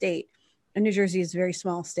of the state. And New Jersey is a very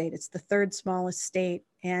small state. It's the third smallest state,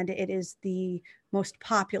 and it is the most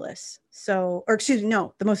populous. So, or excuse me,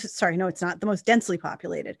 no, the most, sorry, no, it's not the most densely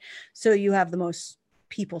populated. So you have the most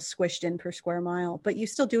people squished in per square mile, but you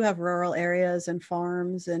still do have rural areas and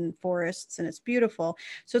farms and forests, and it's beautiful.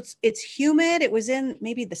 So it's humid. It was in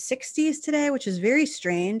maybe the 60s today, which is very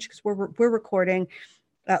strange because we're recording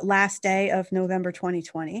last day of November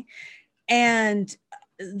 2020. And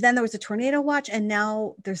then there was a tornado watch, and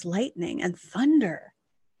now there's lightning and thunder.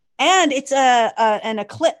 And it's an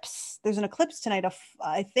eclipse. There's an eclipse tonight.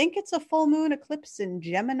 I think it's a full moon eclipse in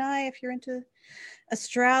Gemini, if you're into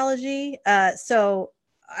astrology. So,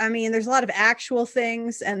 I mean, there's a lot of actual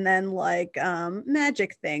things and then like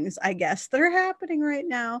magic things, I guess, that are happening right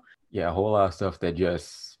now. Yeah, a whole lot of stuff that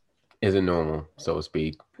just isn't normal, so to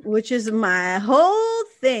speak. Which is my whole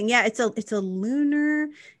thing. Yeah, it's a lunar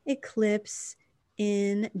eclipse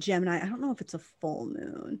in Gemini. I don't know if it's a full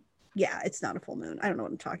moon. Yeah, it's not a full moon. I don't know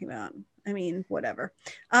what I'm talking about. I mean, whatever.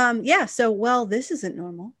 Yeah, so well, this isn't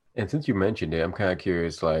normal. And since you mentioned it, I'm kind of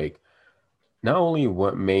curious, like, not only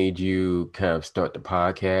what made you kind of start the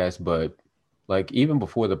podcast, but like even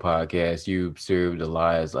before the podcast, you served a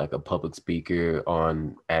lot as like a public speaker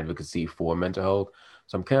on advocacy for mental health.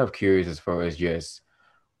 So I'm kind of curious as far as just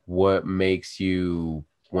what makes you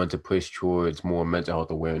want to push towards more mental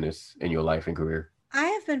health awareness in your life and career. I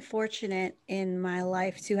have been fortunate in my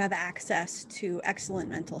life to have access to excellent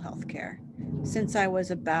mental health care since I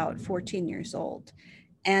was about 14 years old.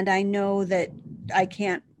 And I know that I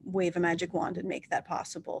can't wave a magic wand and make that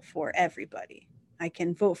possible for everybody. I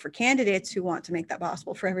can vote for candidates who want to make that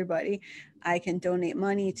possible for everybody. I can donate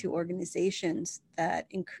money to organizations that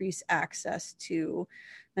increase access to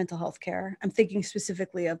mental health care. I'm thinking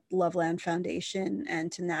specifically of Loveland Foundation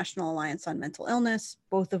and to National Alliance on Mental Illness,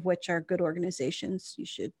 both of which are good organizations you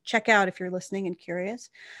should check out if you're listening and curious.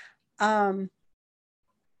 But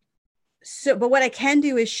what I can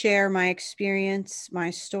do is share my experience, my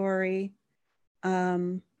story,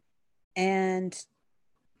 and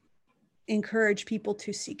encourage people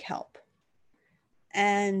to seek help.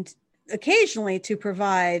 And occasionally to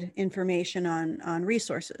provide information on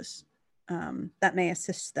resources that may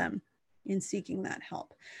assist them in seeking that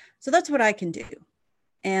help. So that's what I can do.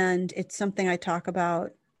 And it's something I talk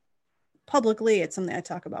about publicly. It's something I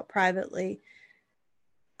talk about privately.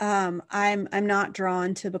 I'm not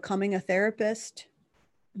drawn to becoming a therapist,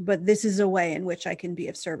 but this is a way in which I can be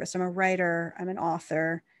of service. I'm a writer. I'm an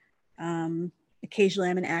author. Occasionally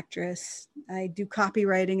I'm an actress. I do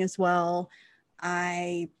copywriting as well.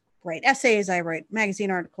 I write essays. I write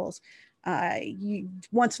magazine articles.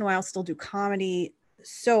 Once in a while still do comedy.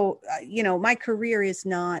 So, my career is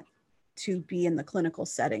not to be in the clinical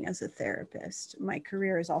setting as a therapist. My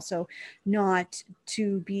career is also not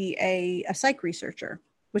to be a psych researcher,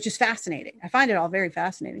 which is fascinating. I find it all very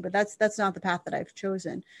fascinating, but that's not the path that I've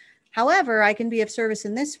chosen. However, I can be of service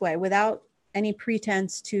in this way without any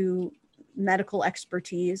pretense to medical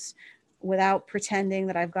expertise, without pretending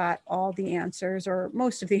that I've got all the answers or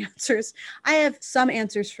most of the answers. I have some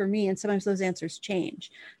answers for me, and sometimes those answers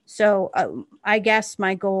change. So I guess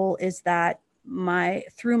my goal is that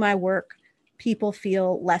through my work, people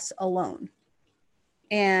feel less alone.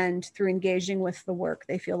 And through engaging with the work,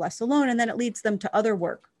 they feel less alone. And then it leads them to other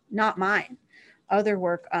work, not mine, other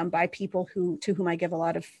work by people to whom I give a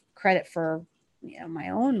lot of credit for my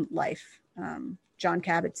own life. John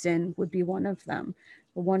Kabat-Zinn would be one of them,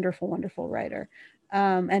 a wonderful, wonderful writer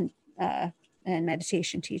and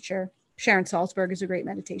meditation teacher. Sharon Salzberg is a great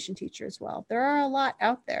meditation teacher as well. There are a lot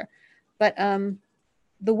out there, but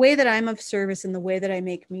the way that I'm of service and the way that I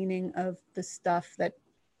make meaning of the stuff that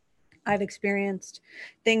I've experienced,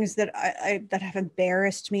 things that that have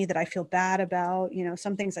embarrassed me, that I feel bad about,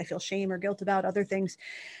 some things I feel shame or guilt about, other things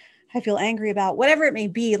I feel angry about, whatever it may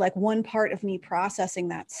be, like one part of me processing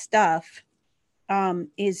that stuff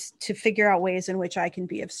is to figure out ways in which I can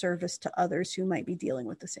be of service to others who might be dealing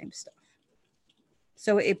with the same stuff.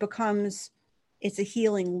 So it's a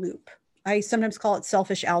healing loop. I sometimes call it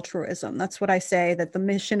selfish altruism. That's what I say, that the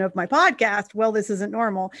mission of my podcast, Well, This Isn't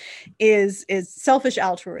Normal, is selfish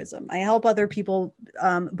altruism. I help other people,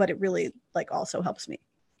 but it really also helps me,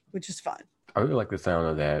 which is fun. I really like the sound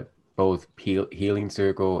of that, both healing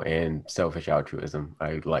circle and selfish altruism.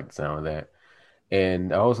 I like the sound of that.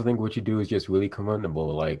 And I also think what you do is just really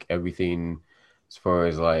commendable, like everything as far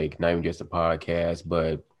as not even just a podcast,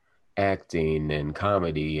 but acting and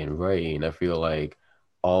comedy and writing. I feel like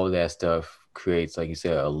all of that stuff creates, like you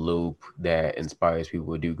said, a loop that inspires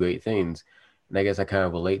people to do great things. And I guess I kind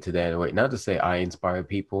of relate to that in a way. Not to say I inspire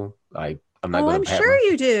people. I'm not going to. I'm sure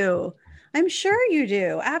you do. I'm sure you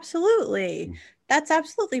do. Absolutely. That's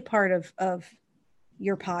absolutely part of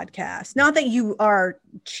your podcast. Not that you are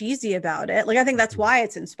cheesy about it. I think that's why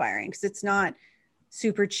it's inspiring, because it's not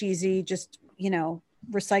super cheesy, just,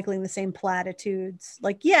 recycling the same platitudes.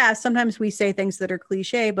 Sometimes we say things that are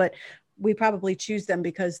cliche, but we probably choose them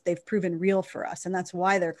because they've proven real for us. And that's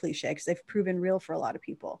why they're cliche, because they've proven real for a lot of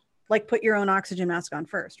people. Like, put your own oxygen mask on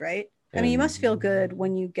first, right? I mean, you must feel good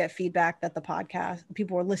when you get feedback that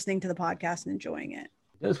people are listening to the podcast and enjoying it.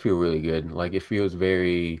 It does feel really good. It feels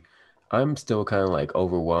I'm still kind of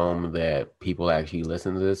overwhelmed that people actually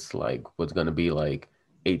listen to this. What's going to be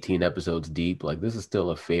 18 episodes deep. This is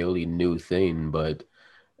still a fairly new thing, but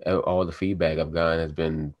all the feedback I've gotten has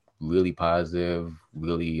been really positive,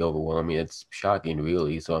 really overwhelming. It's shocking,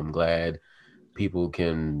 really. So I'm glad people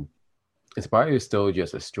can. Inspire is still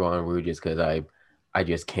just a strong word, just because I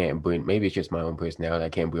just can't bring. Maybe it's just my own personality. I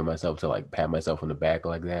can't bring myself to pat myself on the back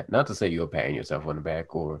like that. Not to say you're patting yourself on the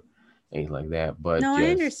back or anything like that, but no, I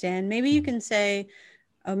understand. Maybe you can say,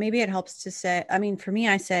 maybe it helps to say. I mean, for me,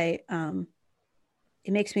 I say,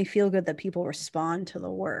 it makes me feel good that people respond to the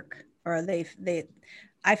work, or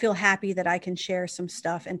I feel happy that I can share some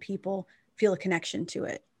stuff and people feel a connection to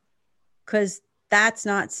it. Because that's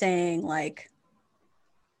not saying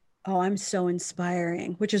oh, I'm so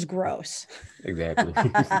inspiring, which is gross. Exactly.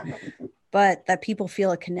 But that people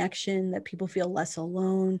feel a connection, that people feel less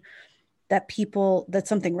alone, that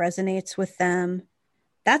something resonates with them.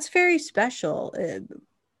 That's very special,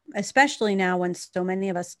 especially now when so many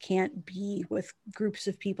of us can't be with groups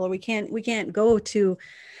of people. We can't go to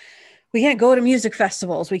music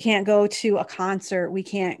festivals. We can't go to a concert. We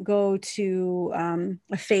can't go to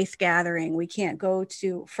a faith gathering. We can't go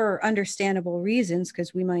to, for understandable reasons,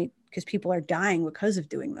 because people are dying because of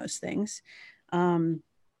doing those things.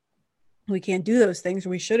 We can't do those things, or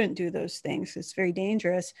we shouldn't do those things. It's very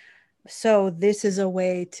dangerous. So this is a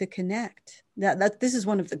way to connect. This is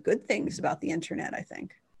one of the good things about the internet, I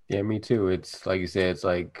think. Yeah, me too. It's like you said, it's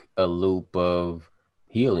like a loop of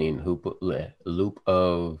healing, loop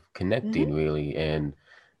of connecting, really. And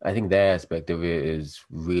I think that aspect of it is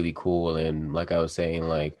really cool. And like I was saying,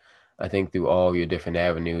 I think through all your different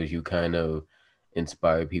avenues, you kind of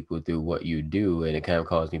inspire people through what you do. And it kind of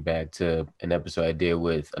calls me back to an episode I did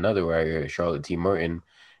with another writer, Charlotte T. Merton.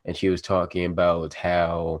 And she was talking about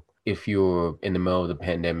how if you're in the middle of the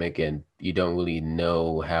pandemic and you don't really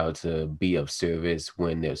know how to be of service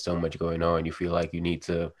when there's so much going on, you feel like you need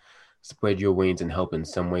to spread your wings and help in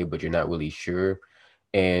some way, but you're not really sure.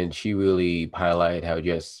 And she really highlighted how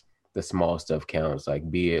just the small stuff counts,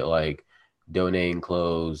 be it donating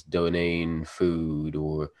clothes, donating food,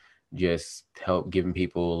 or just help giving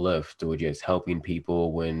people a lift or just helping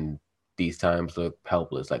people when these times look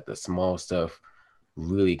helpless. Like the small stuff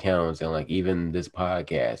really counts. And like even this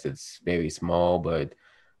podcast, it's very small, but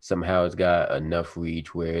somehow it's got enough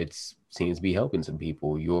reach where it seems to be helping some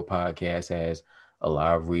people. Your podcast has a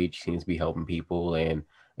lot of reach, seems to be helping people. And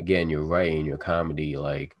again, your writing, your comedy,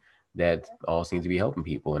 like that all seems to be helping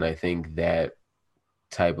people. And I think that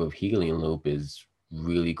type of healing loop is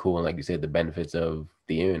really cool. And like you said, the benefits of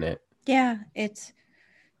the internet. Yeah, it's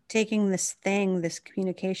taking this thing, this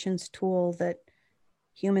communications tool that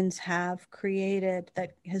humans have created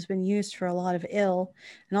that has been used for a lot of ill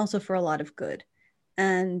and also for a lot of good,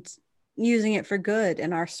 and using it for good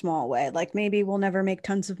in our small way. Like maybe we'll never make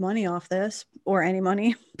tons of money off this or any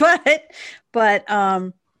money, but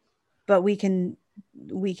we can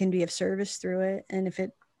be of service through it. And if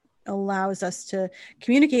it allows us to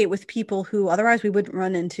communicate with people who otherwise we wouldn't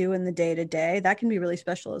run into in the day to day, that can be really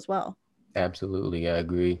special as well. Absolutely, I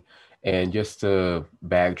agree. And just to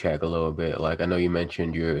backtrack a little bit, like I know you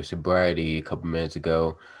mentioned your sobriety a couple minutes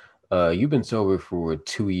ago. You've been sober for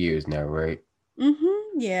 2 years now, right?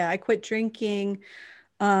 Yeah, I quit drinking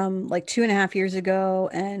like 2.5 years ago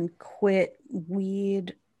and quit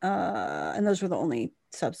weed. And those were the only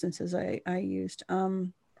substances I used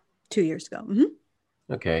 2 years ago.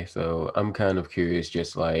 Okay, so I'm kind of curious,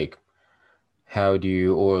 just like how do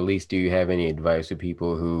you, or at least do you have any advice for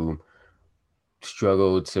people who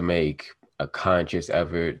struggle to make a conscious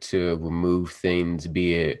effort to remove things,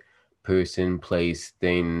 be it person, place,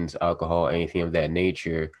 things, alcohol, anything of that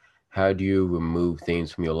nature? How do you remove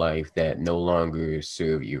things from your life that no longer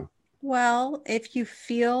serve you? Well, if you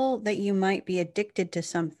feel that you might be addicted to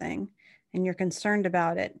something and you're concerned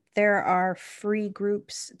about it, there are free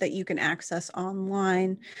groups that you can access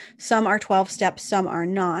online. Some are 12 steps, some are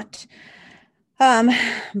not.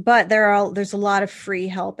 But there's a lot of free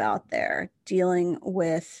help out there dealing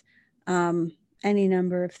with any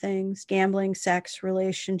number of things: gambling, sex,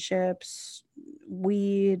 relationships,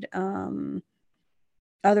 weed,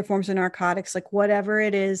 other forms of narcotics, like whatever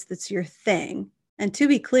it is that's your thing. And to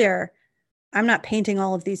be clear, I'm not painting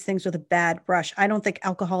all of these things with a bad brush. I don't think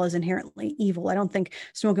alcohol is inherently evil. I don't think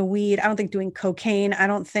smoking weed, I don't think doing cocaine, I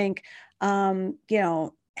don't think,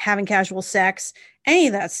 having casual sex, any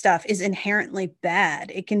of that stuff is inherently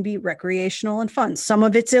bad. It can be recreational and fun. Some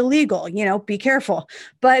of it's illegal, be careful.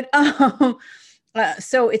 But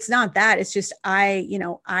so it's not that. It's just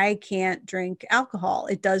I can't drink alcohol.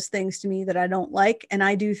 It does things to me that I don't like, and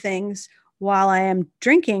I do things while I am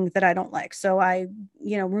drinking that I don't like. So I,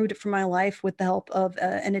 removed it from my life with the help of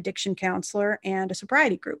an addiction counselor and a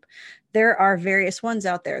sobriety group. There are various ones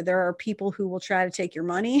out there. There are people who will try to take your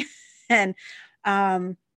money and,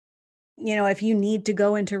 if you need to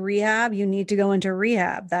go into rehab, you need to go into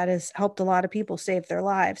rehab. That has helped a lot of people save their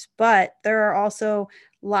lives. But there are also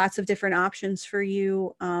lots of different options for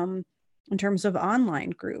you in terms of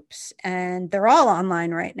online groups, and they're all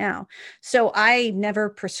online right now. So I never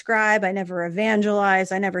prescribe, I never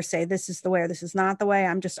evangelize, I never say this is the way or this is not the way.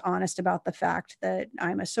 I'm just honest about the fact that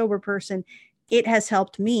I'm a sober person. It has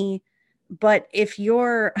helped me. But if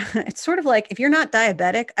you're, it's sort of like, if you're not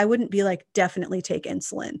diabetic, I wouldn't be like, definitely take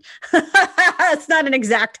insulin. It's not an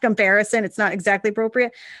exact comparison. It's not exactly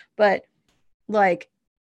appropriate. But like,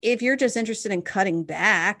 if you're just interested in cutting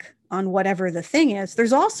back on whatever the thing is,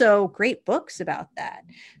 there's also great books about that.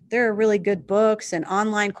 There are really good books and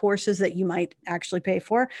online courses that you might actually pay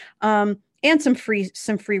for. And some free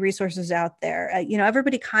resources out there.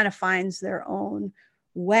 Everybody kind of finds their own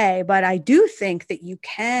way, but I do think that you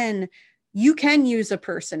can use a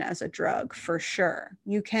person as a drug for sure.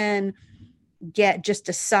 You can just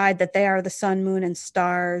decide that they are the sun, moon, and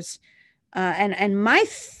stars. And my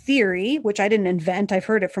theory, which I didn't invent, I've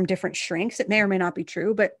heard it from different shrinks. It may or may not be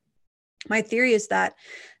true, but my theory is that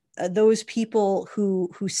those people who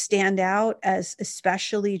stand out as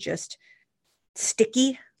especially just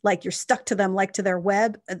sticky, like you're stuck to them, like to their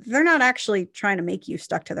web, they're not actually trying to make you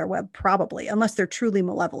stuck to their web, probably, unless they're truly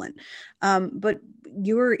malevolent. But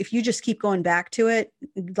if you just keep going back to it,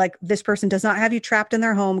 like this person does not have you trapped in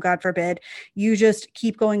their home, God forbid, you just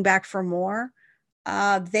keep going back for more.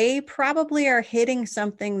 They probably are hitting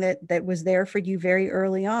something that was there for you very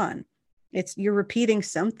early on. You're repeating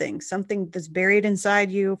something that's buried inside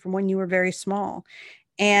you from when you were very small.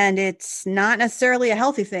 And it's not necessarily a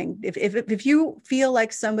healthy thing. If you feel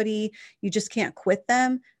like somebody, you just can't quit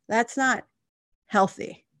them, that's not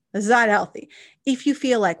healthy. It's not healthy. If you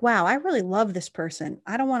feel like, wow, I really love this person,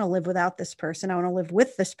 I don't want to live without this person, I want to live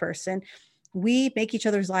with this person, we make each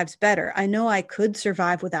other's lives better. I know I could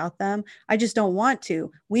survive without them, I just don't want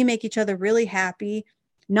to. We make each other really happy.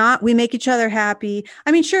 Not we make each other happy.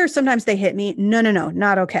 I mean, sure, sometimes they hit me. No,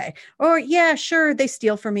 not okay. Or yeah, sure, they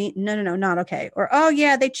steal from me. No, not okay. Or oh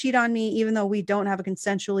yeah, they cheat on me even though we don't have a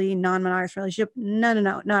consensually non-monogamous relationship. No,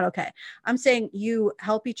 not okay. I'm saying you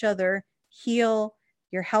help each other heal.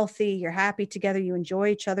 You're healthy, you're happy together, you enjoy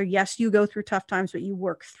each other. Yes, you go through tough times, but you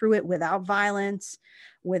work through it without violence,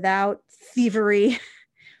 without thievery.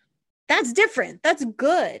 That's different. That's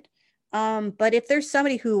good. But if there's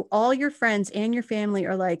somebody who all your friends and your family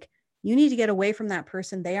are like, you need to get away from that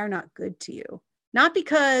person, they are not good to you. Not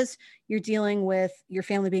because you're dealing with your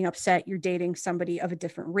family being upset, you're dating somebody of a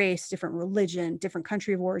different race, different religion, different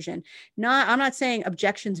country of origin. I'm not saying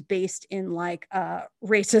objections based in like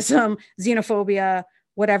racism, xenophobia,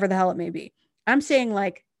 whatever the hell it may be. I'm saying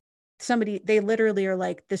like somebody, they literally are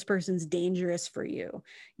like, this person's dangerous for you.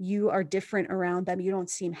 You are different around them. You don't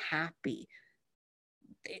seem happy.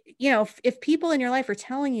 You know, if people in your life are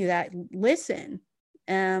telling you that, listen,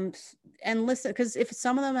 and listen, because if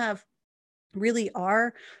some of them really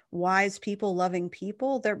are wise people, loving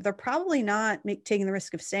people, they're probably not taking the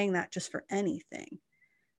risk of saying that just for anything.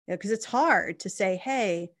 Because it's hard to say,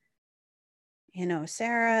 hey, you know,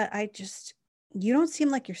 Sarah, you don't seem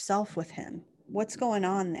like yourself with him. What's going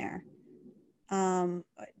on there?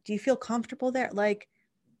 Do you feel comfortable there? Like,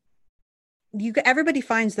 everybody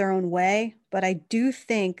finds their own way, but I do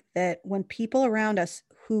think that when people around us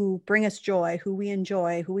who bring us joy, who we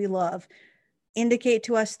enjoy, who we love, indicate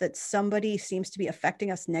to us that somebody seems to be affecting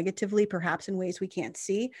us negatively, perhaps in ways we can't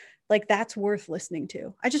see, like that's worth listening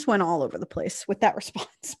to. I just went all over the place with that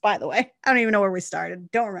response, by the way. I don't even know where we started.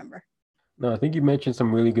 Don't remember. No, I think you mentioned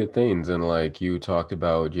some really good things. And like you talked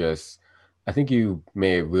about I think you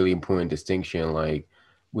made a really important distinction. Like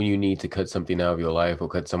when you need to cut something out of your life or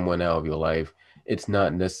cut someone out of your life, it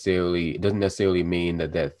doesn't necessarily mean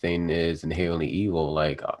that thing is inherently evil.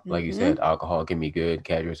 Like you said, alcohol can be good,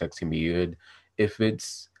 casual sex can be good. If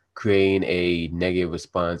it's creating a negative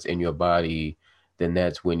response in your body, then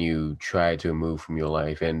that's when you try to remove from your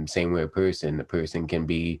life. And same with a person can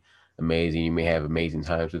be amazing. You may have amazing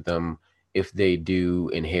times with them. If they do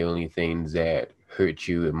inherently things that hurt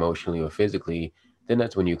you emotionally or physically, then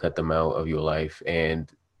that's when you cut them out of your life. And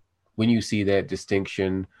when you see that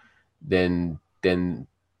distinction, then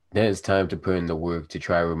it's time to put in the work to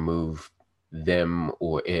try to remove them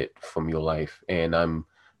or it from your life. And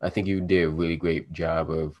I think you did a really great job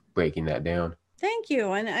of breaking that down. Thank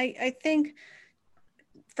you. And I think,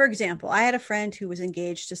 for example, I had a friend who was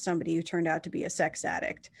engaged to somebody who turned out to be a sex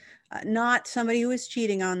addict, not somebody who was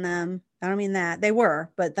cheating on them. I don't mean that. They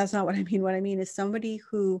were, but that's not what I mean. What I mean is somebody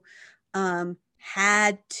who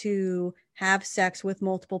had to have sex with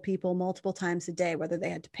multiple people multiple times a day, whether they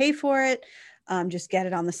had to pay for it, just get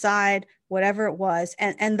it on the side, whatever it was.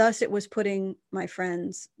 And thus it was putting my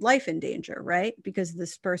friend's life in danger, right? Because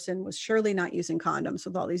this person was surely not using condoms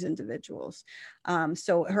with all these individuals.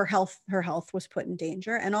 So her health was put in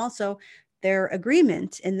danger. And also their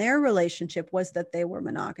agreement in their relationship was that they were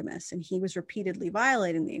monogamous, and he was repeatedly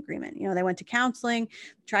violating the agreement. You know, they went to counseling,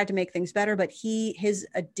 tried to make things better, but he was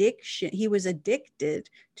addicted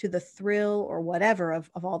to the thrill or whatever of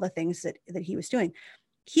all the things that he was doing.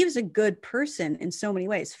 He was a good person in so many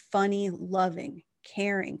ways, funny, loving,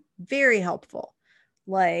 caring, very helpful,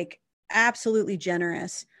 like absolutely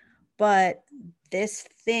generous. But this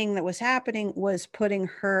thing that was happening was putting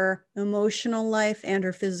her emotional life and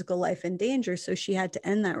her physical life in danger. So she had to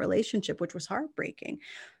end that relationship, which was heartbreaking.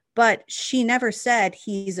 But she never said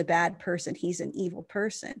he's a bad person, he's an evil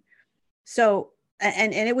person. So,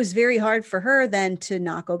 and it was very hard for her then to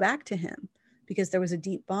not go back to him because there was a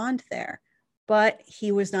deep bond there. But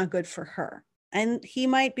he was not good for her. And he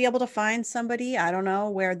might be able to find somebody, I don't know,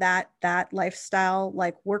 where that lifestyle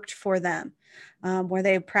like worked for them, where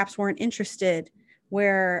they perhaps weren't interested,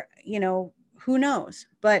 where, you know, who knows?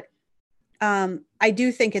 But I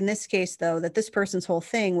do think in this case, though, that this person's whole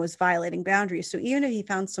thing was violating boundaries. So even if he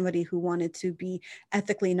found somebody who wanted to be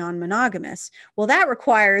ethically non-monogamous, well, that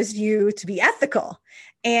requires you to be ethical.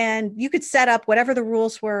 And you could set up whatever the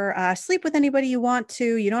rules were, sleep with anybody you want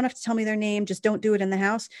to. You don't have to tell me their name. Just don't do it in the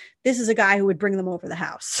house. This is a guy who would bring them over the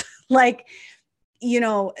house. Like, you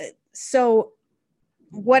know, so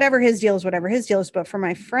whatever his deal is. But for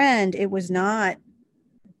my friend, it was not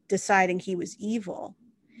deciding he was evil.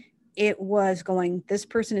 It was going, this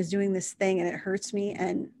person is doing this thing and it hurts me.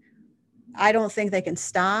 And I don't think they can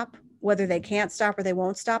stop. Whether they can't stop or they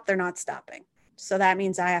won't stop, they're not stopping. So that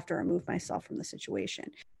means I have to remove myself from the situation.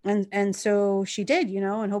 And so she did, you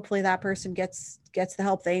know, and hopefully that person gets the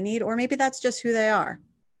help they need, or maybe that's just who they are.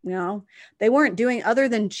 You know, they weren't doing, other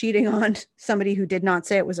than cheating on somebody who did not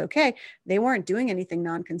say it was okay, they weren't doing anything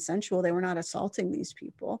non-consensual. They were not assaulting these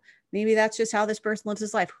people. Maybe that's just how this person lives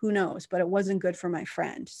his life. Who knows? But it wasn't good for my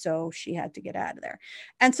friend. So she had to get out of there.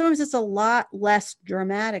 And sometimes it's a lot less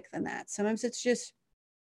dramatic than that. Sometimes it's just,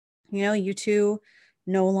 you know, you two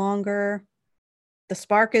no longer, the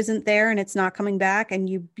spark isn't there and it's not coming back, and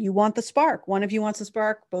you want the spark. One of you wants the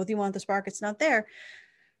spark, both of you want the spark, it's not there.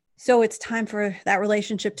 So it's time for that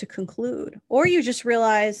relationship to conclude. Or you just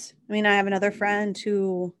realize, I mean, I have another friend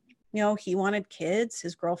who, you know, he wanted kids,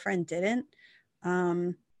 his girlfriend didn't.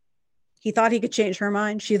 He thought he could change her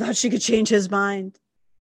mind. She thought she could change his mind.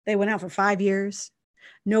 They went out for 5 years.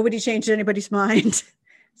 Nobody changed anybody's mind.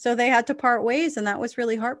 So they had to part ways. And that was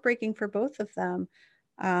really heartbreaking for both of them.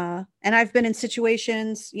 And I've been in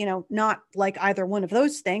situations, you know, not like either one of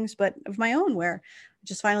those things, but of my own, where I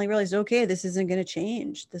just finally realized, okay, this isn't going to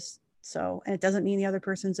change this. So, and it doesn't mean the other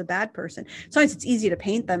person's a bad person. Sometimes it's easy to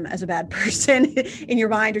paint them as a bad person in your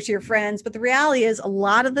mind or to your friends. But the reality is, a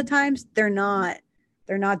lot of the times they're not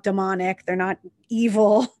demonic. They're not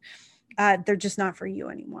evil. They're just not for you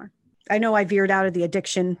anymore. I know I veered out of the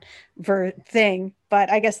addiction thing,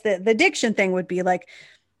 but I guess the addiction thing would be like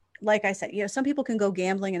I said, you know, some people can go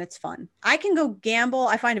gambling and it's fun. I can go gamble.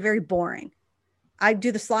 I find it very boring. I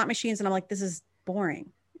do the slot machines and I'm like, this is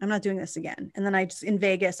boring. I'm not doing this again. And then in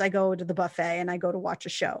Vegas, I go to the buffet and I go to watch a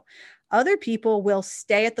show. Other people will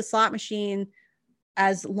stay at the slot machine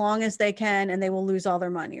as long as they can, and they will lose all their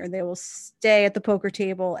money, or they will stay at the poker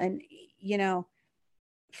table. And, you know,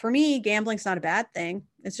 for me, gambling's not a bad thing.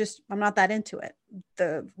 It's just, I'm not that into it.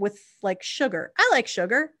 With like sugar, I like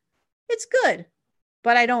sugar. It's good,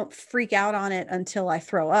 but I don't freak out on it until I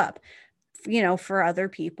throw up. You know, for other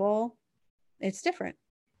people, it's different.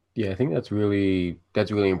 Yeah, I think that's really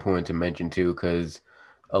important to mention too, because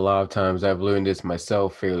a lot of times I've learned this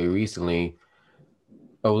myself fairly recently.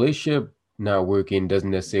 A relationship not working doesn't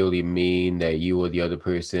necessarily mean that you or the other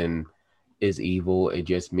person is evil. It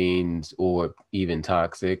just means, or even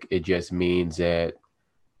toxic. It just means that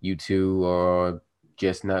you two are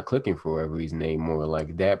just not clicking for whatever reason anymore.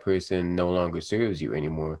 Like, that person no longer serves you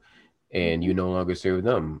anymore, and you no longer serve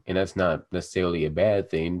them. And that's not necessarily a bad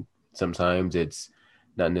thing. Sometimes it's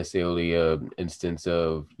not necessarily an instance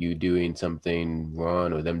of you doing something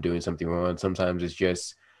wrong or them doing something wrong. Sometimes it's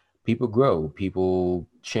just people grow, people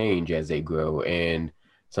change as they grow. And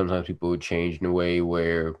sometimes people change in a way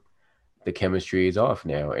where the chemistry is off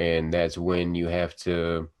now. And that's when you have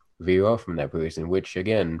to veer off from that person, which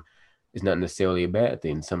again is not necessarily a bad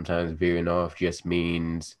thing. Sometimes veering off just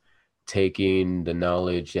means taking the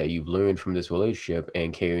knowledge that you've learned from this relationship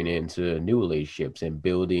and carrying it into new relationships and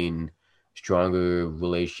building stronger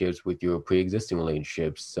relationships with your pre-existing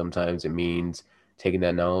relationships. Sometimes it means taking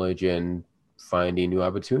that knowledge and finding new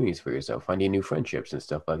opportunities for yourself, finding new friendships and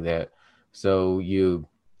stuff like that. So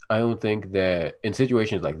I don't think that in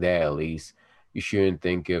situations like that, at least, you shouldn't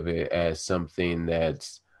think of it as something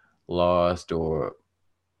that's lost or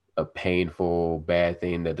a painful, bad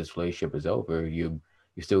thing that this relationship is over. You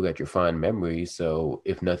still got your fond memories. So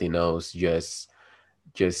if nothing else, just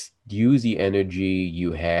use the energy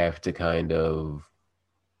you have to kind of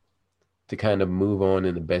move on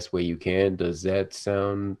in the best way you can. How does that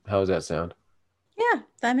sound? Yeah,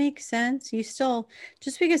 that makes sense. You still,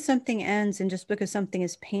 just because something ends and just because something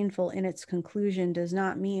is painful in its conclusion does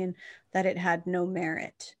not mean that it had no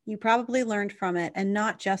merit. You probably learned from it, and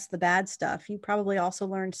not just the bad stuff. You probably also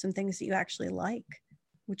learned some things that you actually like,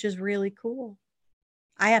 which is really cool.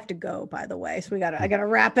 I have to go, by the way, so I gotta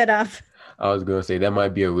wrap it up. I was going to say that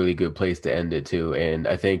might be a really good place to end it too. And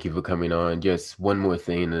I thank you for coming on. Just one more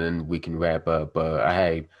thing and then we can wrap up.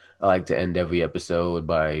 I like to end every episode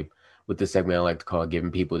with the segment I like to call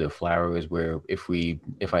giving people their flowers, where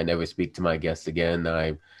if I never speak to my guests again,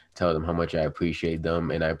 I tell them how much I appreciate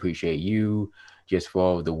them. And I appreciate you just for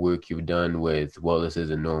all of the work you've done with This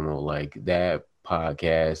Isn't Normal, like that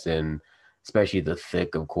podcast, and especially the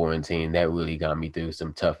thick of quarantine. That really got me through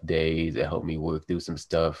some tough days. It helped me work through some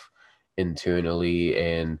stuff internally.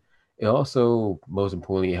 And it also, most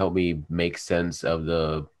importantly, helped me make sense of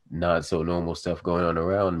the not so normal stuff going on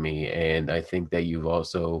around me. And I think that you've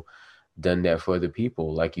also done that for other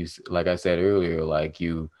people. Like I said earlier, like,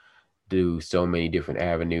 you do so many different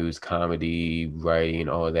avenues, comedy, writing,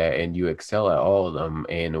 all of that, and you excel at all of them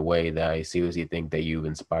in a way that I seriously think that you've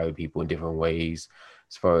inspired people in different ways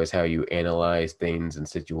as far as how you analyze things and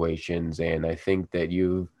situations. And I think that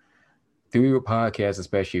through your podcast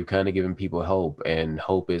especially, you've kind of given people hope, and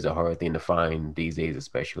hope is a hard thing to find these days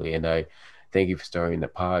especially. And I thank you for starting the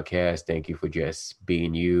podcast. Thank you for just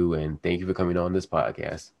being you, and thank you for coming on this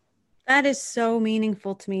podcast. That is so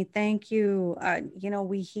meaningful to me. Thank you.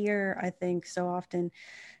 We hear, I think, so often,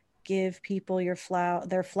 give people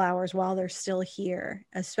their flowers while they're still here,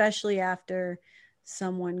 especially after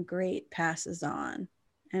someone great passes on.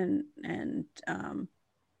 And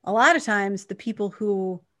a lot of times the people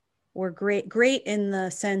who were great in the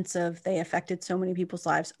sense of they affected so many people's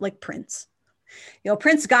lives, like Prince.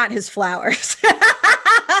 Prince got his flowers.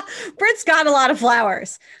 Prince got a lot of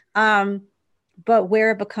flowers. But where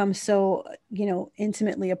it becomes so,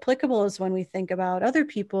 intimately applicable is when we think about other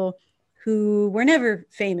people who were never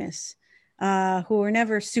famous, who were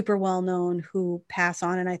never super well known, who pass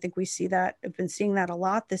on. And I think we see that. I've been seeing that a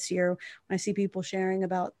lot this year when I see people sharing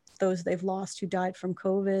about those they've lost who died from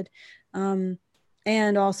COVID.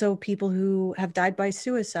 And also people who have died by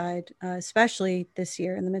suicide, especially this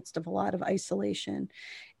year in the midst of a lot of isolation.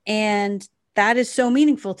 And that is so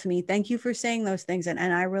meaningful to me. Thank you for saying those things. And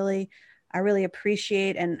I really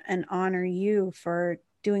appreciate and honor you for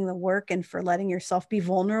doing the work and for letting yourself be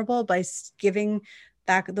vulnerable by giving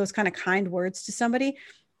back those kind of kind words to somebody.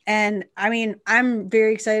 And I mean, I'm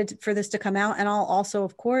very excited for this to come out. And I'll also,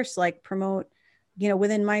 of course, promote,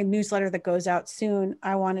 within my newsletter that goes out soon,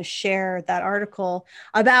 I want to share that article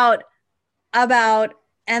about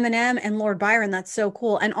Eminem and Lord Byron. That's so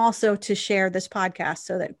cool. And also to share this podcast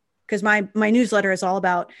so that, because my newsletter is all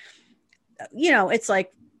about, it's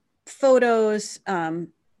like photos,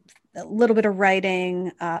 a little bit of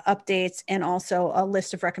writing, updates, and also a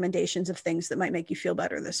list of recommendations of things that might make you feel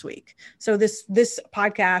better this week. So this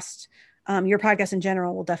podcast, your podcast in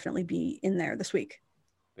general, will definitely be in there this week.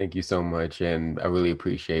 Thank you so much. And I really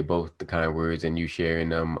appreciate both the kind words and you sharing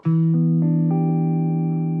them.